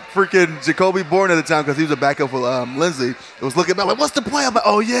 Freaking Jacoby Bourne at the time because he was a backup for Lindsey. It was looking back like, what's the play? I'm like,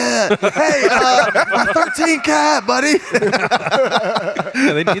 oh yeah, hey, my 13 cat, buddy.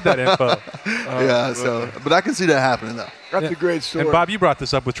 Yeah, they need that info. But I can see that happening though. That's a great story. And Bob, you brought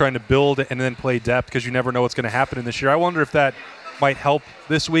this up with trying to build and then play depth because you never know what's going to happen in this year. I wonder if that might help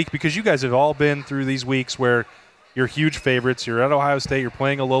this week because you guys have all been through these weeks where you're huge favorites. You're at Ohio State. You're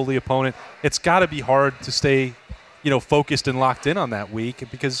playing a lowly opponent. It's got to be hard to stay, focused and locked in on that week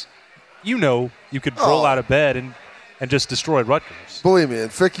because you could roll out of bed and just destroy Rutgers. Believe me,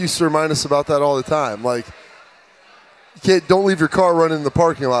 and Fick used to remind us about that all the time. Like, don't leave your car running in the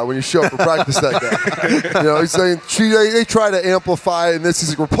parking lot when you show up for practice that day. He's saying they try to amplify, and he's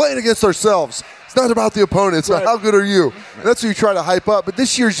like, we're playing against ourselves. It's not about the opponent. It's about how good are you. And that's what you try to hype up. But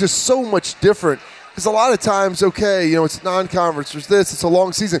this year's just so much different because a lot of times, it's non-conference. There's this. It's a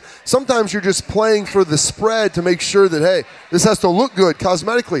long season. Sometimes you're just playing for the spread to make sure that, hey, this has to look good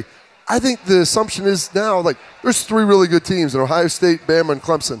cosmetically. I think the assumption is now, like, there's 3 really good teams in Ohio State, Bama, and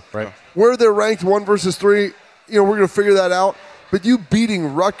Clemson. Right. Where they're ranked 1 versus 3, we're going to figure that out. But you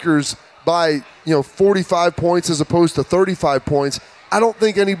beating Rutgers by, 45 points as opposed to 35 points, I don't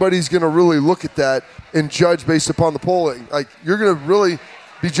think anybody's going to really look at that and judge based upon the polling. Like, you're going to really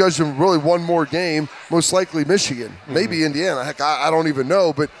be judged in really one more game, most likely Michigan, maybe Indiana. Heck, I don't even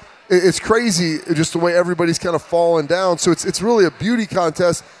know. But it's crazy just the way everybody's kind of fallen down. So it's really a beauty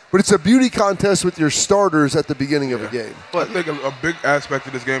contest, but it's a beauty contest with your starters at the beginning of a game. I think a big aspect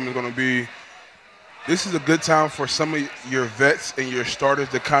of this game is going to be this is a good time for some of your vets and your starters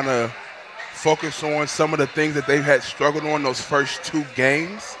to kind of focus on some of the things that they've had struggled on those first 2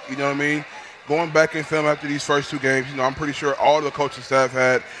 games. You know what I mean? Going back in film after these first 2 games, I'm pretty sure all the coaching staff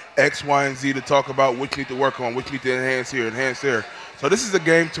had X, Y, and Z to talk about what you need to work on, what you need to enhance here, enhance there. So this is a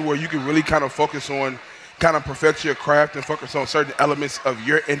game to where you can really kind of focus on, kind of perfect your craft and focus on certain elements of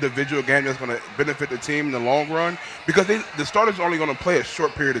your individual game that's going to benefit the team in the long run because the starters are only going to play a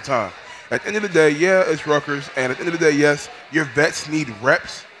short period of time. At the end of the day, yeah, it's Rutgers, and at the end of the day, yes, your vets need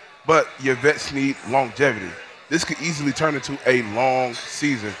reps, but your vets need longevity. This could easily turn into a long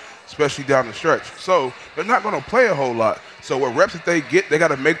season, especially down the stretch. So they're not going to play a whole lot. So what reps that they get, they got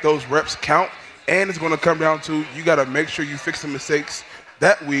to make those reps count and it's going to come down to you got to make sure you fix the mistakes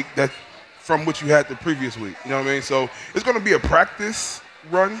that week from what you had the previous week. You know what I mean? So it's going to be a practice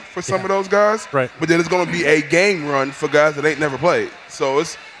run for some of those guys, right? But then it's going to be a game run for guys that ain't never played. So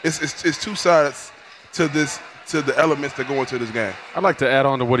it's two sides to the elements that go into this game. I'd like to add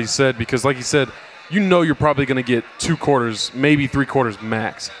on to what he said because, like he said, you're probably going to get 2 quarters, maybe 3 quarters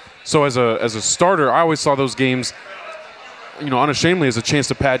max. So as a starter, I always saw those games, unashamedly as a chance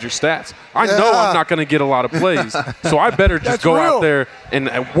to pad your stats. I know I'm not going to get a lot of plays, so I better just go out there and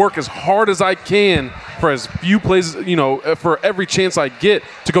work as hard as I can for as few plays, for every chance I get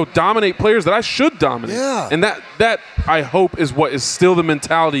to go dominate players that I should dominate. Yeah. And that I hope is what is still the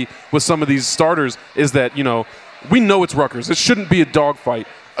mentality with some of these starters is that, we know it's Rutgers. It shouldn't be a dogfight.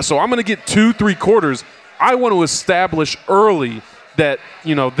 So I'm going to get 2-3 quarters. I want to establish early that,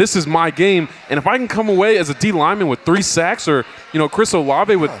 this is my game. And if I can come away as a D lineman with 3 sacks or, Chris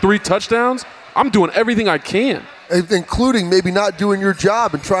Olave with 3 touchdowns, I'm doing everything I can. Including maybe not doing your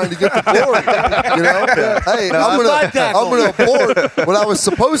job and trying to get the glory. Hey, I'm going to abort what I was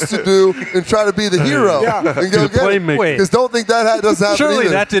supposed to do and try to be the hero and go get it. Because don't think that doesn't happen Surely either.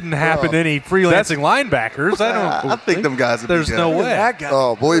 that didn't happen to any freelancing linebackers. I think them guys would be There's good. no way.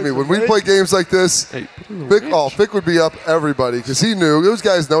 Oh, believe me, when we play games like this, Vic would be up everybody because he knew. Those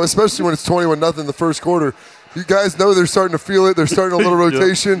guys know, especially when it's 21-0 the first quarter. You guys know they're starting to feel it. They're starting a little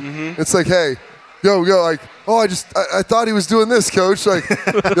rotation. It's like, hey, go, like, I thought he was doing this, coach. Like,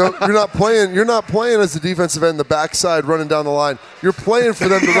 you're not playing as the defensive end, the backside running down the line. You're playing for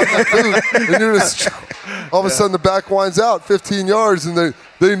them to run that boot, and you're just all of a sudden the back winds out 15 yards, and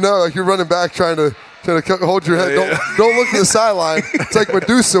they know like you're running back trying to hold your head. Don't look at the sideline. It's like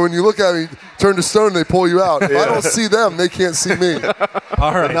Medusa when you look at me, turn to stone, and they pull you out. If I don't see them, they can't see me.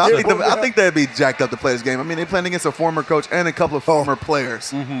 All right. No, I think they'd be jacked up to play this game. I mean, they're playing against a former coach and a couple of former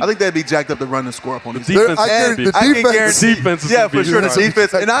players. I think they'd be jacked up to run and score up on these. The defense, yeah, for sure, the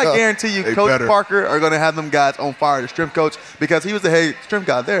defense. And I tough. guarantee you, Coach Parker are going to have them guys on fire, the strength coach, because he was the head strength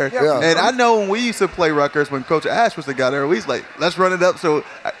guy there. Yeah. And I know when we used to play Rutgers, when Coach Ash was the guy there, we was like, let's run it up so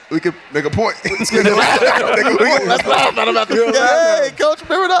we could make a point. Let's laugh about this. Hey, Coach,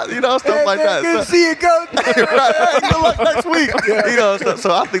 remember that? Stuff like that. Good to see you, Coach. Right. Hey, good luck next week.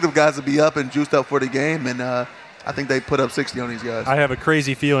 So I think the guys will be up and juiced up for the game, and I think they put up 60 on these guys. I have a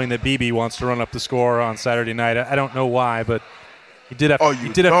crazy feeling that BB wants to run up the score on Saturday night. I don't know why, but he did have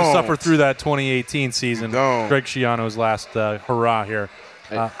to suffer through that 2018 season. Greg Schiano's last hurrah here.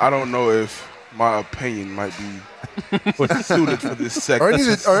 I don't know if my opinion might be suited for this second. Are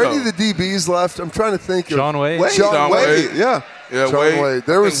any of the DBs left? I'm trying to think. Sean Wade. Sean Wade. Yeah. Yeah, Wade.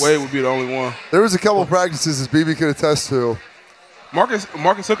 Wade would be the only one. There was a couple practices as BB could attest to. Marcus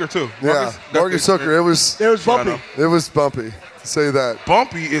Hooker too. Marcus Hooker. It was bumpy. It was bumpy. To say that.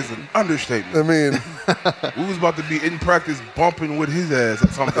 Bumpy is an understatement. I mean, we was about to be in practice bumping with his ass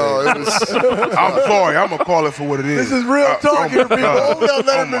at some point. I'm sorry. I'm gonna call it for what it is. This is real talk here, people. Only on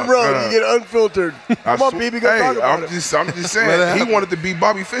Letterman Road, you get unfiltered. Come on, BB, go talk about it. I'm just saying. He wanted to be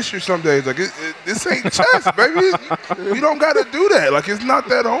Bobby Fischer some days. Like this ain't chess, baby. You don't got to do that. Like it's not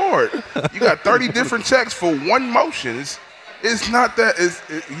that hard. You got 30 different checks for one motion. It's not that.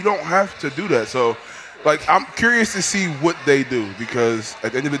 You don't have to do that. So. Like, I'm curious to see what they do because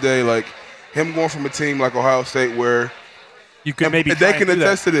at the end of the day, like, him going from a team like Ohio State where you could maybe they can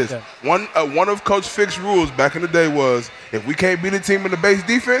attest to this. Yeah. One of Coach Fick's rules back in the day was if we can't beat a team in the base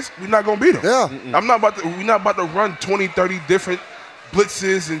defense, we're not going to beat them. Yeah. We're not about to run 20, 30 different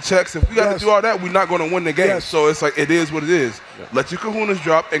blitzes and checks. If we got to do all that, we're not going to win the game. Yes. So it's like it is what it is. Yeah. Let your kahunas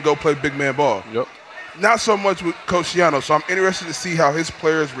drop and go play big man ball. Yep. Not so much with Coach Schiano. So I'm interested to see how his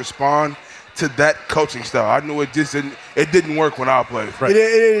players respond to that coaching style. I knew it didn't work when I played. Right. It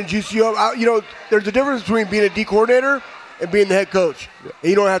didn't juice you up. There's a difference between being a D coordinator and being the head coach. Yeah.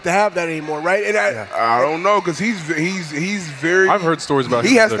 You don't have to have that anymore, right? And I don't know because he's very. I've heard stories about.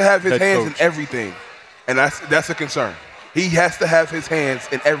 He has to have his hands in everything, and that's a concern. He has to have his hands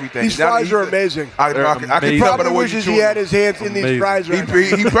in everything. These fries are amazing. I can tell by the way wishes he had his hands in these fries right now.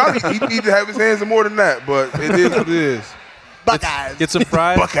 He probably need to have his hands in more than that, but it is what it is. Buckeyes. Get some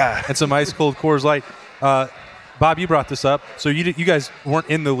fries and some ice cold Coors Light. Bob, you brought this up. So you guys weren't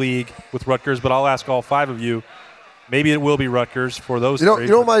in the league with Rutgers, but I'll ask all 5 of you. Maybe it will be Rutgers for those. You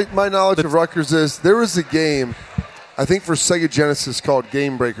know my knowledge of Rutgers is there was a game, I think for Sega Genesis called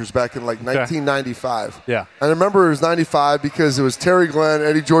Game Breakers back in 1995. Yeah. And I remember it was 95 because it was Terry Glenn,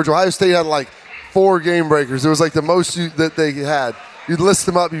 Eddie George. Ohio State had 4 Game Breakers. It was the most that they had. You'd list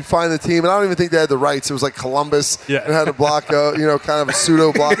them up, you'd find the team, and I don't even think they had the rights. It was Columbus and had a block up, kind of a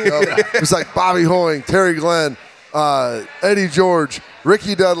pseudo block up. It was Bobby Hoying, Terry Glenn, Eddie George,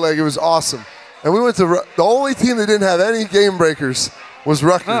 Ricky Dudley. It was awesome. and we went to the only team that didn't have any game breakers was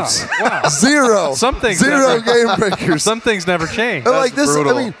Rutgers. Oh, wow. Zero. Zero game breakers. Some things never change. And like this,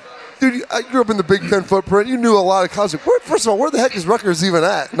 brutal. I mean, dude, I grew up in the Big Ten footprint. You knew a lot of colleges. First of all, where the heck is Rutgers even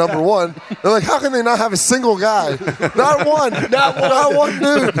at? Number one. They're like, how can they not have a single guy? Not one. Not one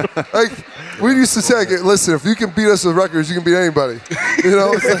dude. Like, we used to say, like, listen, if you can beat us with Rutgers, you can beat anybody. You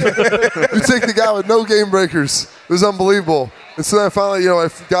know, it's like, you take the guy with no game breakers. It was unbelievable. And so then I finally, I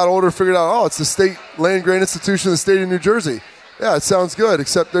got older, figured out, it's the state land grant institution in the state of New Jersey. Yeah, it sounds good,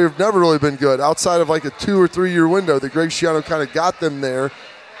 except they've never really been good outside of like a 2 or 3 year window that Greg Schiano kind of got them there.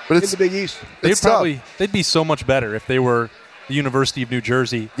 But it's in the Big East. They'd be so much better if they were the University of New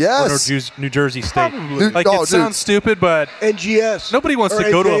Jersey. Yes. Or New Jersey State. Probably. It sounds stupid, but NGS. Nobody wants to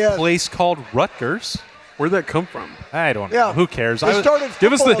go to a place called Rutgers. Where'd that come from? I don't know. Who cares?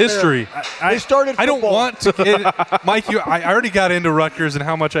 Give us the history. They started football. I don't want to. Mike, I already got into Rutgers and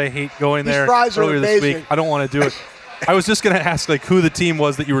how much I hate going there fries are earlier this amazing. week. I don't want to do it. I was just going to ask who the team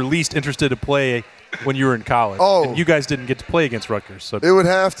was that you were least interested to play when you were in college. Oh. And you guys didn't get to play against Rutgers. So it would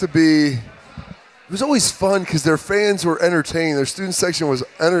have to be. It was always fun because their fans were entertaining. Their student section was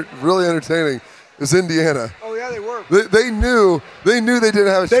really entertaining. It was Indiana. Oh yeah, they were. They knew they didn't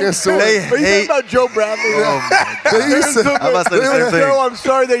have a chance to win. Are you talking about Joe Bradley? They used to. I'm about to say the same thing. Joe, I'm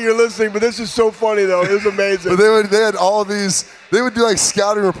sorry that you're listening, but this is so funny though. It was amazing. But they had all these. They would do like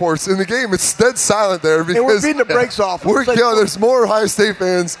scouting reports in the game. It's dead silent there because and we're beating the brakes off. We're killing. There's more Ohio State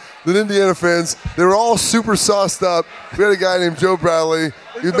fans than Indiana fans. They were all super sauced up. We had a guy named Joe Bradley.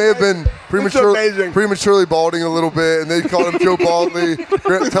 He may have been prematurely balding a little bit, and they called him Joe Baldly.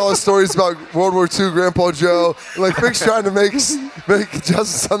 Tell us stories about World War II, Grandpa Joe. And like Vic's trying to make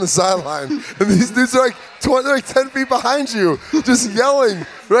justice on the sideline, and these dudes are like 10 feet behind you, just yelling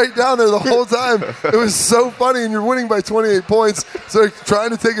right down there the whole time. It was so funny, and you're winning by 28 points. So like trying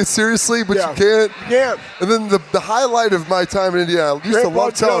to take it seriously, but you can't. And then the highlight of my time in Indiana, I used to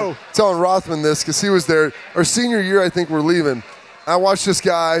love telling Rothman this because he was there. Our senior year, I think we're leaving. I watched this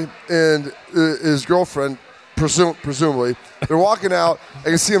guy and his girlfriend, presumably. They're walking out. I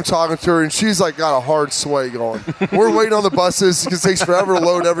can see him talking to her, and she's like got a hard sway going. We're waiting on the buses because it takes forever to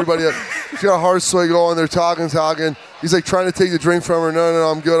load everybody up. She's got a hard sway going. They're talking. He's like trying to take the drink from her. No,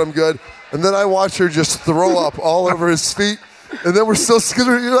 I'm good. And then I watch her just throw up all over his feet. And then we're still, because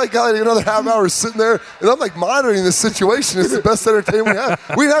you're like, got like another half hour sitting there, and I'm like monitoring this situation. It's the best entertainment we have.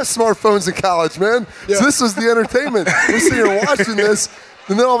 We didn't have smartphones in college, man. Yeah. So this was the entertainment. We're sitting here watching this,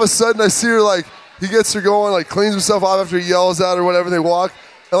 and then all of a sudden I see her like, he gets her going, like cleans himself off after he yells out or whatever, and they walk.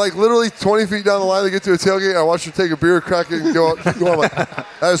 And like literally 20 feet down the line, they get to a tailgate, and I watch her take a beer, crack it, and go. I'm like,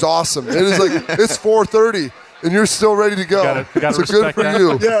 that is awesome. It is like, it's 4:30, and you're still ready to go. Gotta so good for that.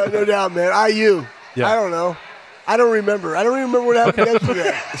 you. Yeah, no doubt, man. IU. Yeah. I don't know. I don't remember. I don't even remember what happened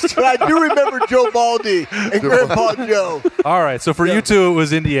yesterday. But I do remember Joe Baldy and Grandpa Joe. All right, so for you two, it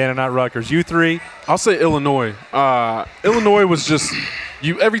was Indiana, not Rutgers. You three? I'll say Illinois. Illinois was just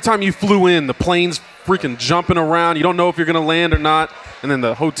every time you flew in, the plane's freaking jumping around. You don't know if you're going to land or not. And then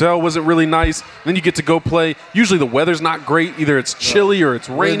the hotel wasn't really nice. And then you get to go play. Usually the weather's not great. Either it's chilly or it's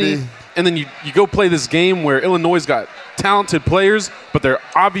rainy. Windy. And then you go play this game where Illinois got talented players, but they're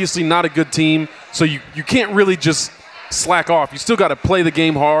obviously not a good team. So you can't really just slack off. You still got to play the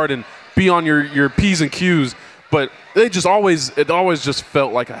game hard and be on your P's and Q's. But it always just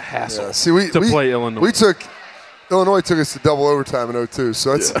felt like a hassle to play Illinois. Illinois took us to double overtime in 2002.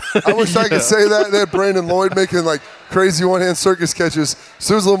 So I wish I could say that. They had Brandon Lloyd making like crazy one-hand circus catches.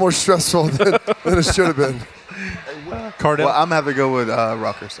 So it was a little more stressful than it should have been. Cardell? Well, I'm going to have to go with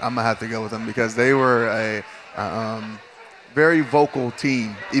Rutgers. I'm going to have to go with them because they were a very vocal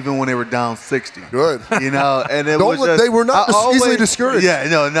team, even when they were down 60. Good. And it was just, they were not easily discouraged. Yeah,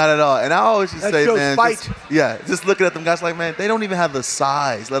 no, not at all. And I always just say, man, fight. just looking at them guys like, man, they don't even have the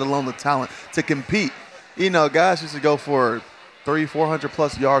size, let alone the talent to compete. Guys used to go for 300-400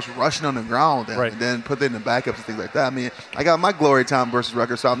 plus yards rushing on the ground and then put it in the backups and things like that. I mean, I got my glory time versus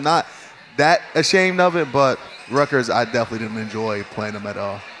Rutgers, so I'm not that ashamed of it, but Rutgers, I definitely didn't enjoy playing them at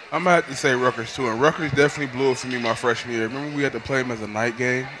all. I'm going to have to say Rutgers, too. And Rutgers definitely blew it for me my freshman year. Remember we had to play them as a night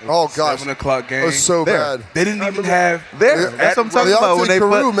game? Oh, gosh. 7 o'clock game. It was so bad. They didn't even have... That's what I'm talking about. When they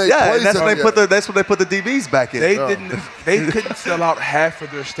that's when they put the DBs back in. They couldn't sell out half of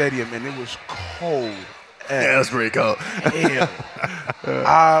their stadium, and it was cold. Yeah, that's pretty cold. Damn.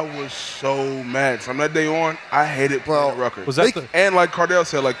 I was so mad. From that day on, I hated playing Rutgers. And like Cardell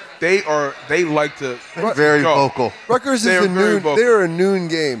said, like they like to very vocal. Rutgers is a noon. They're a noon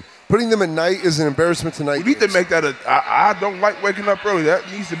game. putting them at night is an embarrassment to night. We need to games. make that I don't like waking up early. That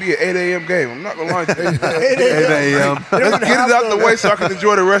needs to be an 8 a.m. game. I'm not going to lie to you. 8 a.m. Let's get it out the way so I can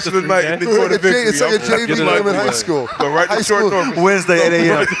enjoy the rest of the night and enjoy the victory. It's like a JV game in high school. But right to short notice. Wednesday, 8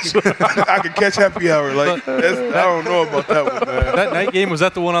 a.m. I can catch happy hour. Like I don't know about that one, man. That night game, was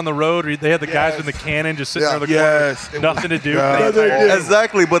that the one on the road where they had the guys in the cannon just sitting there in the corner? Nothing to do.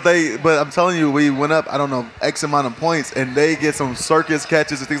 Exactly, but I'm telling you, we went up, I don't know, X amount of points, and they get some circus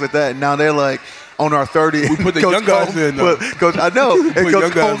catches and things like that, and now they're like, on our 30. We put the young guys in, though. Coach, I know. And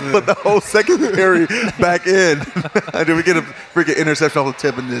Coach Combs put the whole secondary back in. And then we get a freaking interception off the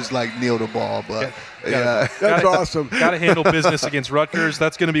tip and just, like, kneel the ball. But, yeah. That's awesome. Got to handle business against Rutgers.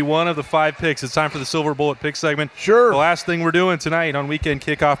 That's going to be one of the 5 picks. It's time for the Silver Bullet pick segment. Sure. The last thing we're doing tonight on Weekend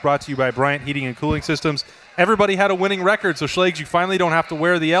Kickoff, brought to you by Bryant Heating and Cooling Systems. Everybody had a winning record, so Schlegs, you finally don't have to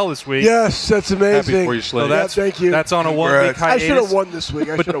wear the L this week. Yes, that's amazing. Happy for you, Schlegs. So thank you. That's on a 1-week hiatus. I should have won this week.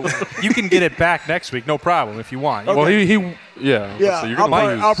 I should have won. You can get it back next week, no problem, if you want. Well, Yeah, So you're gonna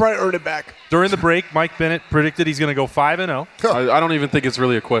I'll probably earn it back. During the break, Mike Bennett predicted he's going to go 5-0. I don't even think it's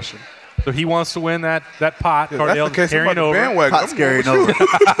really a question. So he wants to win that pot. Cardale that's the case carrying about over. the bandwagon. Pot's carrying over.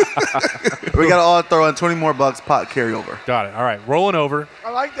 We got to all throw in $20 more, pot carryover. Got it. All right, rolling over.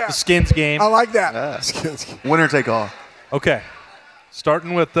 I like The that. Skins game. I like that. Winner take all. Okay.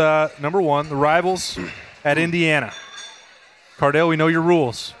 Starting with number 1, the Rivals at Indiana. Cardale, we know your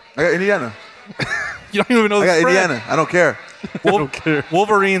rules. I got Indiana. You don't even know I the got spread. Indiana. I don't care.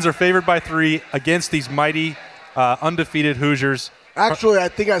 Wolverines are favored by 3 against these mighty, undefeated Hoosiers. Actually, I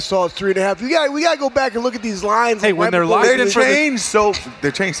think I saw it 3.5. We got to go back and look at these lines. Hey, like when right they're before live, they They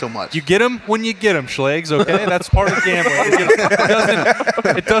finish. changed so much. You get them when you get them, Schlegs, okay? That's part of gambling.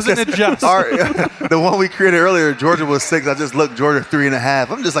 It doesn't adjust. The one we created earlier, Georgia was 6. I just looked Georgia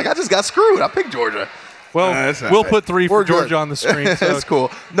 3.5. I'm just like, I just got screwed. I picked Georgia. Well, that's not we'll bad. put 3 for We're good. Georgia on the screen. So That's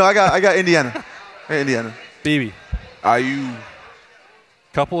cool. No, I got Indiana. Hey, Indiana. BB, IU.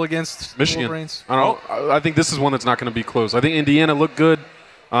 couple against Michigan. Wolverines. I think this is one that's not going to be close. I think Indiana looked good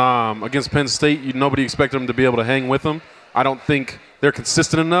against Penn State. Nobody expected them to be able to hang with them. I don't think they're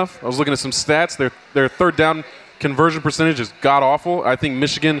consistent enough. I was looking at some stats. Their third down conversion percentage is god awful. I think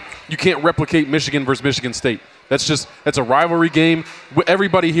Michigan, you can't replicate Michigan versus Michigan State. That's a rivalry game.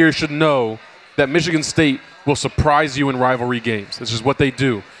 Everybody here should know that Michigan State will surprise you in rivalry games. It's just what they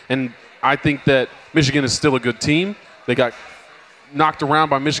do. And I think that Michigan is still a good team. They got knocked around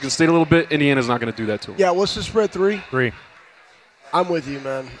by Michigan State a little bit. Indiana's not going to do that to them. Yeah, what's the spread? 3? 3. I'm with you,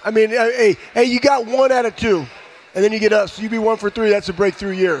 man. I mean, hey, you got 1 out of 2, and then you get us. You be 1 for 3. That's a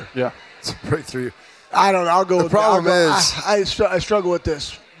breakthrough year. Yeah. It's a breakthrough. I don't know. I'll go. The with problem is- I struggle with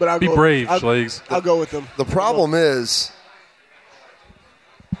this, but I'll Be go. brave, I'll, Schlegs. I'll go with them. The problem is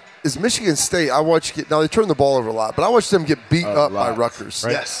Michigan State. Now they turn the ball over a lot, but I watched them get beat up by Rutgers.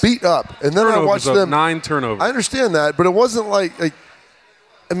 Right. Yes. Beat up, and then I Turnovers watched of them. 9 turnovers. I understand that, but it wasn't like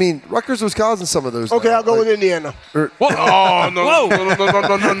I mean, Rutgers was causing some of those. Okay, now. I'll go with Indiana. Oh, no.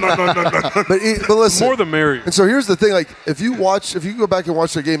 But listen, More the merrier. And so here's the thing: like, if you go back and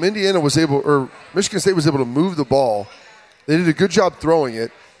watch the game, Michigan State was able to move the ball. They did a good job throwing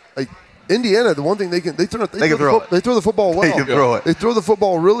it. Like Indiana, the one thing they throw the football well. They can throw it. They throw the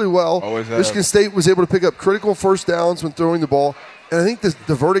football really well. Always have. Michigan State was able to pick up critical first downs when throwing the ball. And I think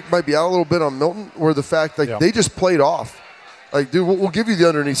the verdict might be out a little bit on Milton, where the fact they just played off. Like, dude, we'll give you the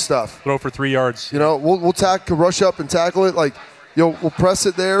underneath stuff. Throw for 3 yards. You know, we'll rush up and tackle it. Like, we'll press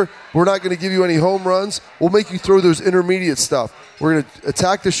it there. We're not going to give you any home runs. We'll make you throw those intermediate stuff. We're going to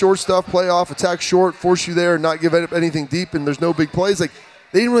attack the short stuff, play off, attack short, force you there, and not give anything deep, and there's no big plays. Like,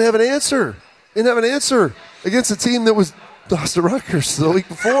 they didn't really have an answer. They didn't have an answer against a team that was lost to Rutgers the week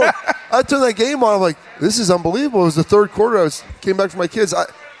before. I turned that game on. I'm like, this is unbelievable. It was the third quarter. Came back for my kids.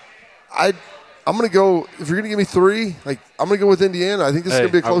 I'm going to go, if you're going to give me 3, I'm going to go with Indiana. I think this is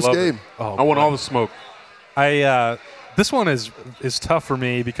going to be a close game. Oh, I want all the smoke. This one is tough for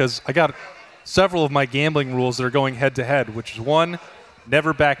me because I got several of my gambling rules that are going head-to-head, which is 1,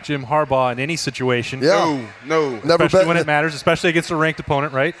 never back Jim Harbaugh in any situation. Yeah. No. Never Especially bet when it matters, especially against a ranked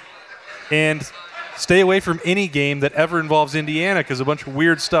opponent, right? And stay away from any game that ever involves Indiana because a bunch of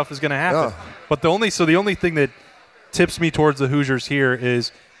weird stuff is going to happen. Yeah. But the only thing that tips me towards the Hoosiers here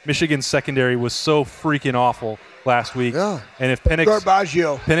is Michigan's secondary was so freaking awful last week. Yeah. And if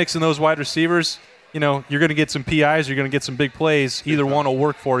Garbaggio. Penix and those wide receivers, you're going to get some PIs, you're going to get some big plays. Either one will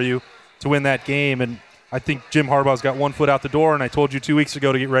work for you to win that game. And I think Jim Harbaugh's got 1 foot out the door, and I told you 2 weeks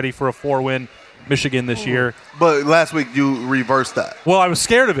ago to get ready for a 4-win Michigan this year. But last week you reversed that. Well, I was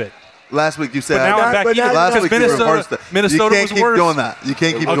scared of it. Last week you said But now I'm back even last because week you reversed it. Minnesota you was can't keep worse. doing that. You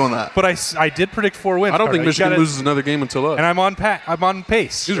can't keep doing that. But I did predict 4 wins. I don't think Carter. Michigan You gotta- loses another game until us. And I'm on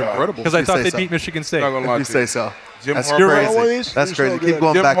pace. These are incredible. Because I You thought say they so. beat Michigan State. Not gonna lie You to say you. so. Jim That's Harbaugh. crazy. That's crazy. Keep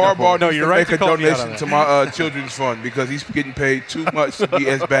going Jim back and Harbaugh forth. No, needs you're to right make to a call me out on donation that. to my children's fund because he's getting paid too much to be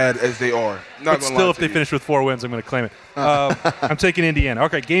as bad as they are. Not But gonna still, lie if to they you. finish with 4 wins, I'm going to claim it. I'm taking Indiana.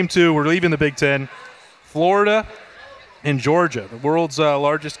 Okay, game 2. We're leaving the Big Ten. Florida and Georgia, the world's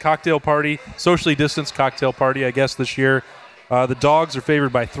largest cocktail party, socially distanced cocktail party, I guess, this year. The Dogs are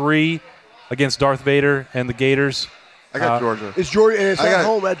favored by 3 against Darth Vader and the Gators. I got Georgia. It's Georgia, and it's I at got-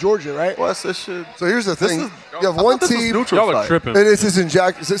 home at Georgia, right? What's this shit? So here's the This thing: is- you have I one thought this was team. neutral Y'all are site. tripping. And this is in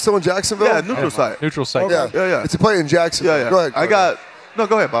Is it still in Jacksonville? Yeah, neutral site. Neutral site. Yeah, Yeah. It's a play in Jacksonville. Yeah, yeah. Go ahead. I got. No,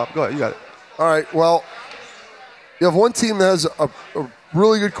 go ahead, Bob. Go ahead. You got it. All right. Well, you have one team that has a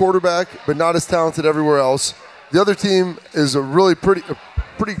really good quarterback, but not as talented everywhere else. The other team is a really pretty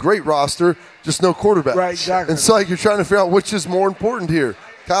great roster, just no quarterback. Right, exactly. And so like, you're trying to figure out which is more important here.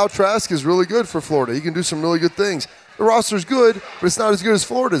 Kyle Trask is really good for Florida. He can do some really good things. The roster's good, but it's not as good as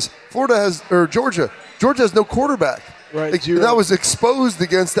Florida's. Georgia. Georgia has no quarterback. Right, Like, zero. that was exposed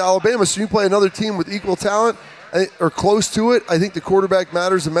against Alabama. So you play another team with equal talent or close to it. I think the quarterback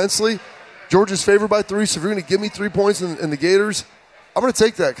matters immensely. Georgia's favored by 3, so if you're going to give me 3 points in the Gators, I'm going to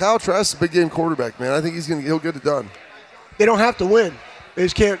take that. Kyle Trask is a big game quarterback, man. I think he'll get it done. They don't have to win. They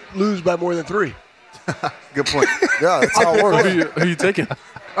just can't lose by more than 3. Good point. Yeah, that's how it works. Who are you taking?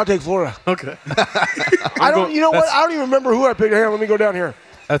 I'll take Florida. Okay. I don't. You know what? I don't even remember who I picked. Here, let me go down here.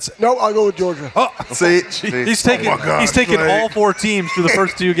 That's No, I'll go with Georgia. See, He's taking all 4 teams through the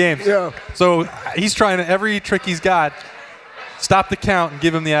first 2 games. Yeah. So he's trying to, every trick he's got, stop the count and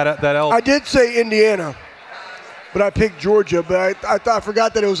give him that L. I did say Indiana, but I picked Georgia. But I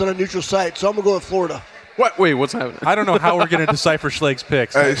forgot that it was on a neutral site, so I'm gonna go with Florida. What? Wait, what's happening? I don't know how we're going to decipher Schleg's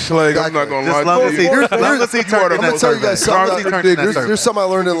picks. Hey, Schleg, I'm not going to Just lie let to me see. you. Let's see. You are the I'm going to most tell you guys something. contradicting Here's something I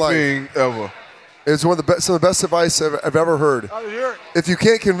learned in life. thing ever. It's some of the best advice I've ever heard. If you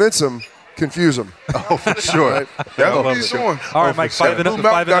can't convince them, confuse them. Oh, for sure. That's what he's doing. All right, Mike, 5-0. Blue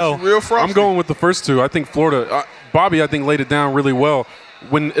Mountain got you real frosty. I'm going with the first 2. I think Florida. Bobby, I think, laid it down really well.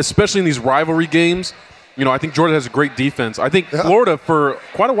 Especially in these rivalry games, I think Georgia has a great defense. I think Florida, for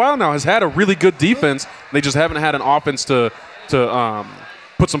quite a while now, has had a really good defense. They just haven't had an offense to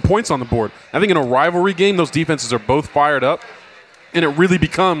put some points on the board. I think in a rivalry game, those defenses are both fired up, and it really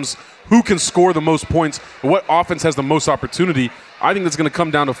becomes who can score the most points, what offense has the most opportunity. I think that's going to come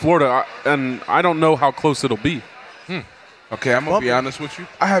down to Florida, and I don't know how close it'll be. Okay, I'm going to be honest with you.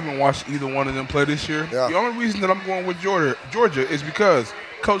 I haven't watched either one of them play this year. Yeah. The only reason that I'm going with Georgia is because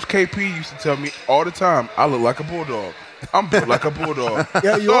Coach KP used to tell me all the time, I look like a bulldog. I'm built like a bulldog.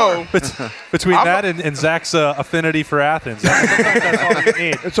 Yeah, you are. Between that and Zach's affinity for Athens, that's all you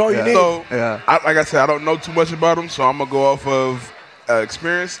need. That's all you need. So, Yeah. like I said, I don't know too much about them, so I'm going to go off of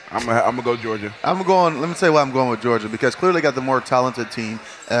experience. I'm gonna go Georgia. I'm going. Let me tell you why I'm going with Georgia because clearly got the more talented team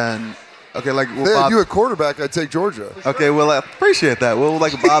and. Okay, like If they had you at quarterback, I'd take Georgia. Okay, well, I appreciate that. Well,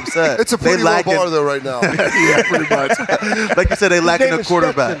 like Bob said, It's a pretty low bar, though, right now. Yeah, pretty much. Like you said, they lacking a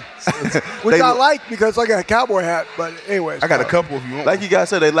quarterback. Which I like because I got a cowboy hat. But anyways, I got a couple if you want. Like you guys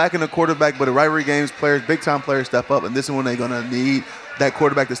said, they lacking a quarterback, but the rivalry games, big time players step up, and this is when they're gonna need that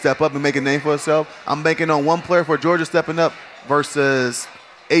quarterback to step up and make a name for himself. I'm banking on one player for Georgia stepping up versus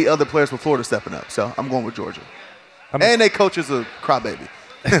 8 other players for Florida stepping up. So I'm going with Georgia. And their coach is a crybaby.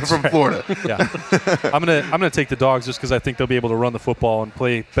 From Florida. Yeah, I'm gonna take the Dogs just because I think they'll be able to run the football and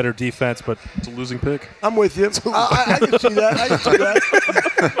play better defense. But it's a losing pick. I'm with you. I can see that. I can see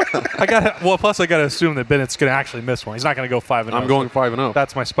that. Plus I gotta assume that Bennett's gonna actually miss one. He's not gonna go 5-0. I'm going 5-0.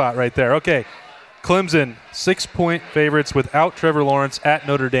 That's my spot right there. Okay, Clemson 6-point favorites without Trevor Lawrence at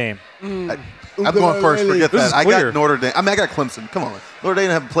Notre Dame. I'm going first. Forget This that. is I clear. got Notre Dame. I got Clemson. Come on, Notre Dame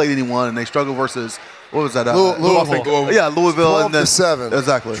haven't played anyone, and they struggle versus. What was that? Louisville. Yeah, Louisville. 12 and then, to 7.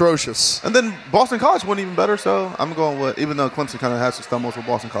 Exactly. Atrocious. And then Boston College went even better, so I'm going with, even though Clemson kind of has some stumbles with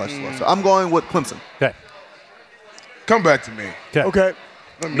Boston College as well. So I'm going with Clemson. Okay. Come back to me. Okay.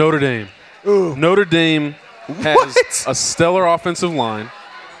 Notre Dame. Ooh. Notre Dame has a stellar offensive line,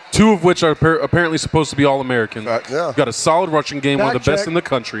 2 of which are apparently supposed to be All-American. Yeah. We've got a solid rushing game, one of Fact the best check. in the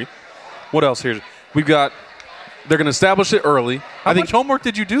country. What else here? We've got. They're going to establish it early. How much homework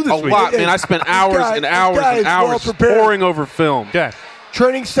did you do this a week? lot, man. I spent hours and hours and hours well-prepared. poring over film. Okay.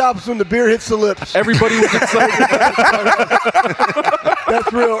 Training stops when the beer hits the lips. Everybody was excited.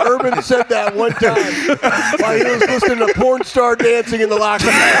 That's real. Urban said that one time while he was listening to porn star dancing in the locker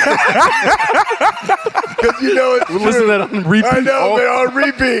room. Because you know it's true. Listen to that on repeat. I know, man, on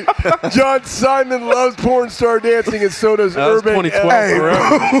repeat. John Simon loves porn star dancing, and so does That was Urban. 2012 forever.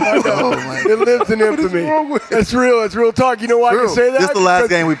 I know. It lives in infamy. It's real. It's real talk. You know why I can say that? This is the last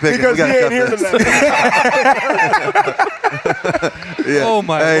game we picked. Because We he gotta ain't here cut tonight. Yeah. Oh,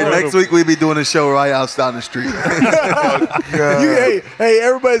 my Hey, Lord. next week we'll be doing a show right outside on the street. Hey,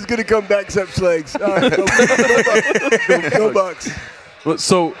 everybody's going to come back except Slags. All right, no bucks.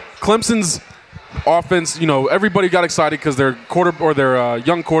 So Clemson's offense, everybody got excited because their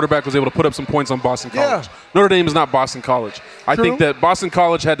young quarterback was able to put up some points on Boston College. Yeah. Notre Dame is not Boston College. I think that Boston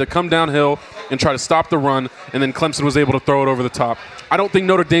College had to come downhill and try to stop the run, and then Clemson was able to throw it over the top. I don't think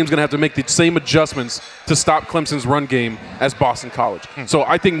Notre Dame's going to have to make the same adjustments to stop Clemson's run game as Boston College. So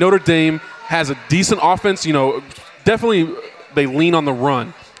I think Notre Dame has a decent offense. Definitely they lean on the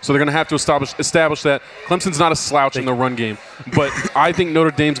run. So they're going to have to establish that. Clemson's not a slouch in the run game. But I think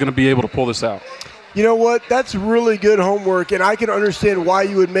Notre Dame's going to be able to pull this out. You know what? That's really good homework, and I can understand why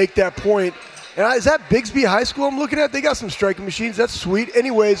you would make that point. And is that Bigsby High School I'm looking at? They got some striking machines. That's sweet.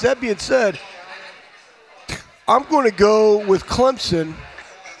 Anyways, that being said, I'm going to go with Clemson,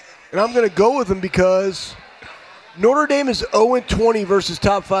 and I'm going to go with them because Notre Dame is 0-20 versus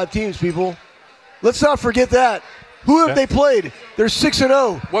top 5 teams, people. Let's not forget that. Who have they played? They're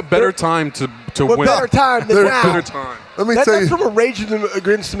 6-0. What better time to What win? better time than now? Better time. Let me tell That's you. from a Rage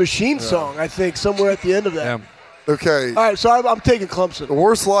Against the Machine song, I think, somewhere at the end of that. Okay. All right, so I'm taking Clemson. The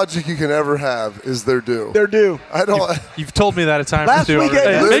worst logic you can ever have is they're due. They're due. I don't. You've told me that a time Last or two week,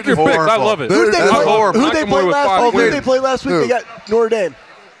 already. hey, Make your picks. I love it. Who'd they That's play, horrible. who'd they Blackmore play with last 5 week? Who'd wins. they play last week? Who? They got Notre Dame.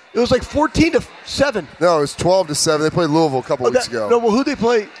 It was like 14-7. No, it was 12-7. They played Louisville a couple weeks ago. No, well, who'd they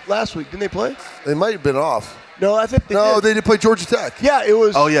play last week? Didn't they play? They might have been off. No, I think they No, did. they did play Georgia Tech. Yeah, it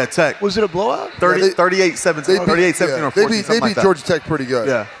was. Oh, yeah, Tech. Was it a blowout? 38-17. They beat, 38-17 yeah, or they 14, beat, something they like beat that. Georgia Tech pretty good.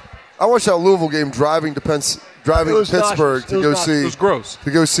 Yeah. I watched that Louisville game driving to It was Pittsburgh nauseous. to It go was see It was gross.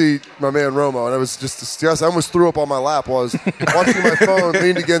 to go see my man Romo, and it was just disgusting. I almost threw up on my lap while I was watching my phone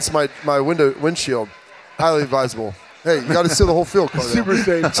leaned against my windshield. Highly advisable. Hey, you got to see the whole field, Cardell. Super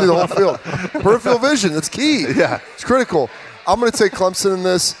safe. See the whole field. Peripheral vision, that's key. Yeah. It's critical. I'm going to take Clemson in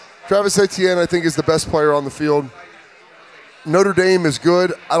this. Travis Etienne, I think, is the best player on the field. Notre Dame is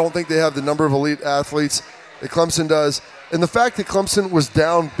good. I don't think they have the number of elite athletes that Clemson does. And the fact that Clemson was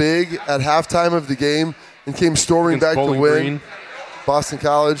down big at halftime of the game and came storming Against back to Bowling win. Green. Boston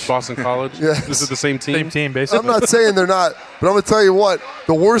College. Boston College. Yes. This is the same team. Same team, basically. I'm not saying they're not, but I'm going to tell you what.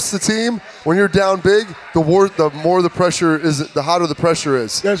 The worse the team, when you're down big, the more the pressure is, the hotter the pressure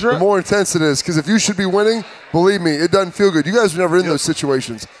is. That's right. The more intense it is. Because if you should be winning, believe me, it doesn't feel good. You guys were never in those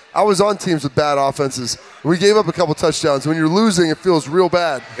situations. I was on teams with bad offenses. We gave up a couple touchdowns. When you're losing, it feels real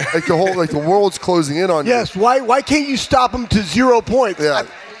bad. Like the world's closing in on you. Yes. Why can't you stop them to 0 points? Yeah.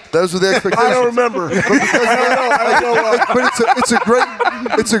 Those were the expectations. I don't remember. But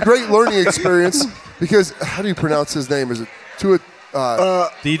it's a great learning experience because how do you pronounce his name? Is it Tua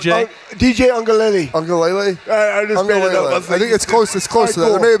DJ? DJ Ungalele. Ungalele? I just made it up. I think it's close. It's close All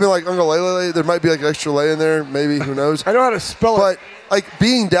to right, that. cool. There may have been like Ungalele. There might be like an extra lay in there. Maybe who knows? I know how to spell But it. like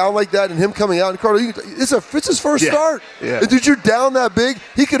being down like that and him coming out and Carter, it's his first start. Yeah. And dude, you're down that big.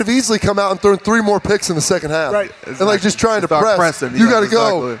 He could have easily come out and thrown 3 more picks in the second half. Right. And like just trying to Start press. pressing. You Yeah, got to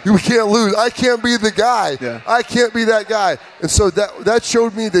go. exactly. You can't lose. I can't be the guy. Yeah. I can't be that guy. And so that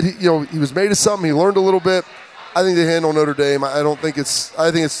showed me that he was made of something. He learned a little bit. I think they handle Notre Dame. I think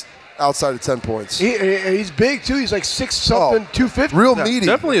it's outside of 10 points. He's big too. He's like 6-something, 250. Real meaty.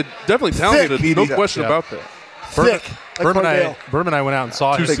 Definitely talented. Thick. No question about that. Thick. Berman Cordell. and I went out and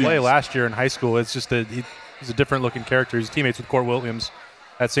saw him play seasons. last year in high school. It's just he's a different looking character. He's teammates with Court Williams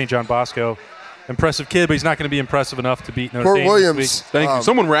at St. John Bosco. Impressive kid, but he's not going to be impressive enough to beat Notre Court Dame Williams. this week. Thank you.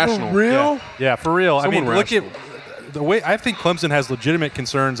 Someone rational. Real? Yeah, for real. Someone look at rational. the way I think Clemson has legitimate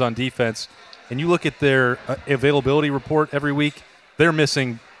concerns on defense, and you look at their availability report every week, they're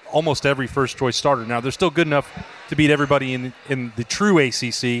missing almost every first choice starter. Now they're still good enough to beat everybody in the true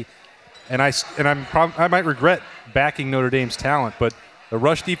ACC, and I might regret backing Notre Dame's talent, but the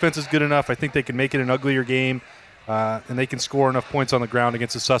rush defense is good enough. I think they can make it an uglier game, and they can score enough points on the ground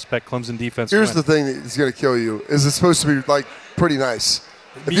against a suspect Clemson defense. Here's the thing that's going to kill you is it's supposed to be like pretty nice.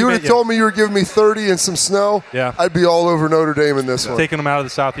 If you would have Yeah. told me you were giving me 30 and some snow, Yeah. I'd be all over Notre Dame in this one. taking them out of the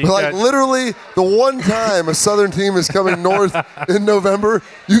Southeast. But like literally the one time a Southern team is coming north in November,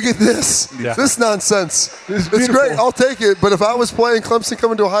 you get this. Yeah. This nonsense. It's beautiful. great. I'll take it. But if I was playing Clemson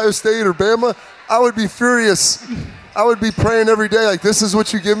coming to Ohio State or Bama, I would be furious. I would be praying every day like this is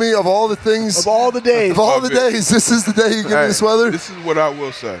what you give me of all the things. Of all the days. Of all the days, this is the day you give me this weather. This is what I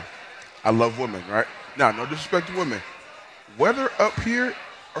will say. I love women, right? Now, no disrespect to women. Weather up here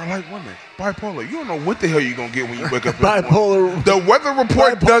are like women, bipolar. You don't know what the hell you're going to get when you wake up in the Bipolar. morning. The weather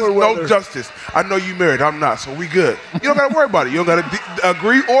report does Bipolar no weather. justice. I know you married. I'm not, so we good. You don't got to worry about it. You don't got to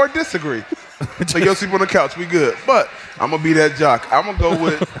agree or disagree. So you'll sleep on the couch. We good. But I'm going to be that jock. I'm going to go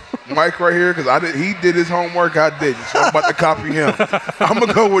with Mike right here because he did his homework. I didn't. So I'm about to copy him. I'm going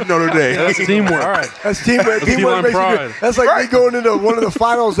to go with Notre Dame. That's teamwork. All right. That's teamwork. Teamwork makes you pride. good. That's like me going into one of the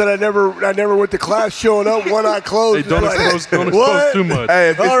finals that I never went to class, showing up, one eye closed. Hey, don't like, expose what? too much.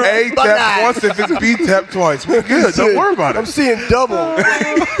 Hey, if it's All right, A, Buckeye. tap once. If it's B, tap twice. We're good. Don't worry about I'm it. seeing double.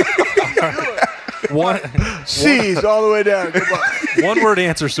 One C's all the way down. word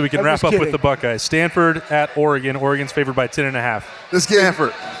answer so we can I'm wrap just up with kidding. the Buckeyes. Stanford at Oregon. Oregon's favored by 10.5. This game,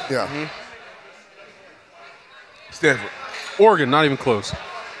 Stanford. yeah. Stanford. Oregon, not even close.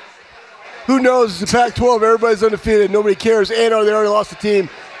 Who knows? It's the Pac-12. Everybody's undefeated. Nobody cares. And they already lost the team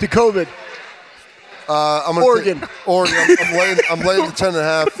to COVID. I'm gonna Oregon. take Oregon. I'm laying the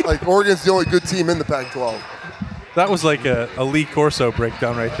 10.5. Like Oregon's the only good team in the Pac-12. That was like a Lee Corso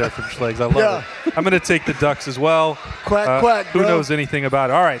breakdown right there from Schlegs. I love Yeah. it. I'm going to take the Ducks as well. Quack, quack, Who bro. knows anything about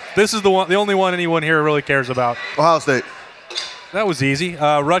it? All right, this is the only one anyone here really cares about. Ohio State. That was easy.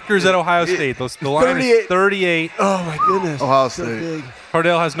 Rutgers at Ohio State. The line is 38. Oh, my goodness. Ohio So State. big.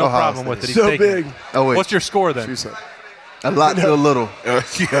 Cardell has no Ohio problem State. with it. He's So taking big. it. Oh, wait. What's your score then? She said. A lot to a little. Yeah,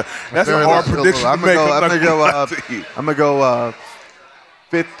 that's Very a hard much a prediction little. to make. I'm not gonna lie gonna to you. go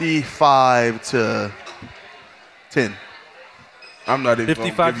 55 to 10. I'm not even going to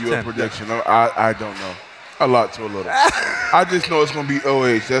 55 give you to a 10. prediction. I don't know. A lot to a little. I just know it's going to be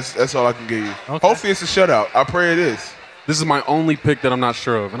OH. That's all I can give you. Okay. Hopefully it's a shutout. I pray it is. This is my only pick that I'm not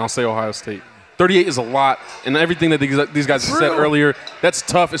sure of, and I'll say Ohio State. 38 is a lot, and everything that these guys have said earlier, that's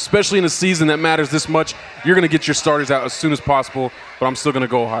tough, especially in a season that matters this much. You're going to get your starters out as soon as possible, but I'm still going to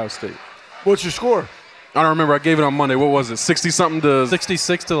go Ohio State. What's your score? I don't remember. I gave it on Monday. What was it? 60-something to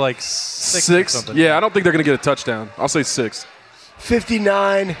 66 to like 6 or six? something. Yeah, I don't think they're going to get a touchdown. I'll say 6.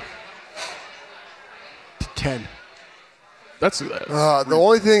 59 to 10. That's The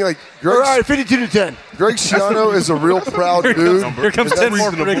only thing, like All right, 52 to 10. Greg Schiano is a real proud dude. Here comes 10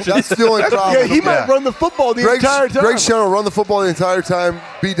 more predictions. That's the only problem. Yeah, he might run the football the entire time. Greg Schiano run the football the entire time,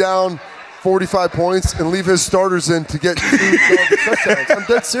 be down 45 points, and leave his starters in to get 2 touchdowns. I'm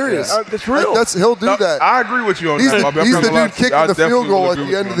dead serious. That's real. He'll do that. I agree with you on He's that. the, Bobby. I'm he's not the gonna lie dude to you. kicking I the definitely field goal would at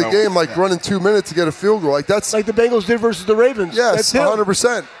agree the with end you of the on that game, like running 2 minutes to get a field goal. Like that's like the Bengals did versus the Ravens. yes, That's him.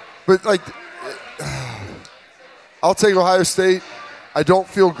 100%. But like, I'll take Ohio State. I don't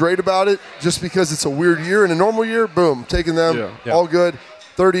feel great about it just because it's a weird year. In a normal year, boom, taking them, Yeah. all good.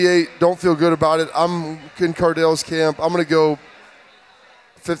 38, don't feel good about it. I'm in Cardell's camp. I'm going to go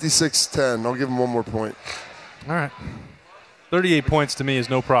 56-10. I'll give him one more point. All right. 38 points to me is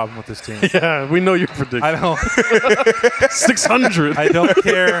no problem with this team. yeah, we know your prediction. I don't 600. I don't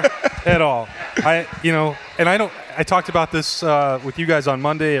care at all. I talked about this with you guys on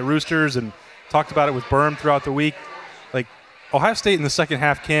Monday at Roosters and talked about it with Berm throughout the week. Like Ohio State in the second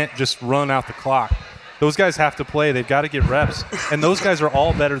half can't just run out the clock. Those guys have to play. They've got to get reps. And those guys are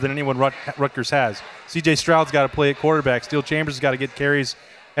all better than anyone Rutgers has. C.J. Stroud's got to play at quarterback. Steele Chambers has got to get carries.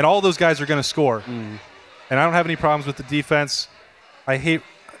 And all those guys are going to score. And I don't have any problems with the defense. I hate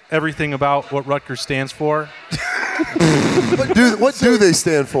everything about what Rutgers stands for. What do they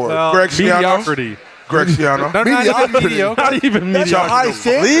stand for? Well, Greg Schiano. Mediocrity. Greg Schiano. they're not even Mediocrity. mediocre. Not even That's a mediocre. high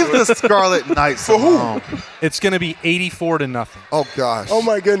standard. Leave the Scarlet Knights alone. It's going to be 84-0. Oh, gosh. Oh,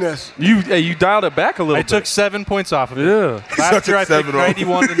 my goodness. You dialed it back a little I bit. took 7 points off of it. Yeah. Last year I picked 7-0.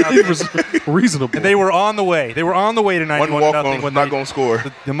 91-0. It was reasonable. And they were on the way. They were on the way to One 91-0 walk-on when not going to score.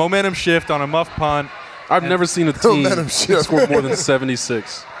 the momentum shift on a muff punt, I've never seen a team Momentum shift. score more than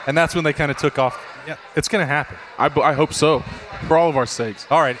 76. and that's when they kind of took off. Yeah, it's going to happen. I hope so, for all of our sakes.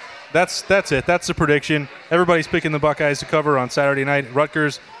 All right, that's it. That's the prediction. Everybody's picking the Buckeyes to cover on Saturday night at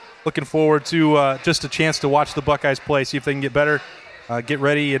Rutgers. Looking forward to just a chance to watch the Buckeyes play, see if they can get better, get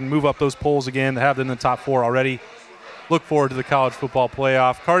ready, and move up those polls again. They have them in the top 4 already. Look forward to the college football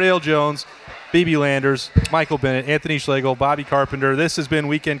playoff. Cardale Jones, BB Landers, Michael Bennett, Anthony Schlegel, Bobby Carpenter. This has been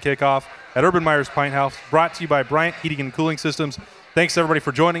Weekend Kickoff at Urban Meyer's Pint House, brought to you by Bryant Heating and Cooling Systems. Thanks, everybody,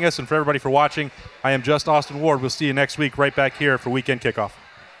 for joining us and for everybody for watching. I am just Austin Ward. We'll see you next week right back here for Weekend Kickoff.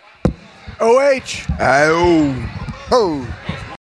 OH. Oh. Oh.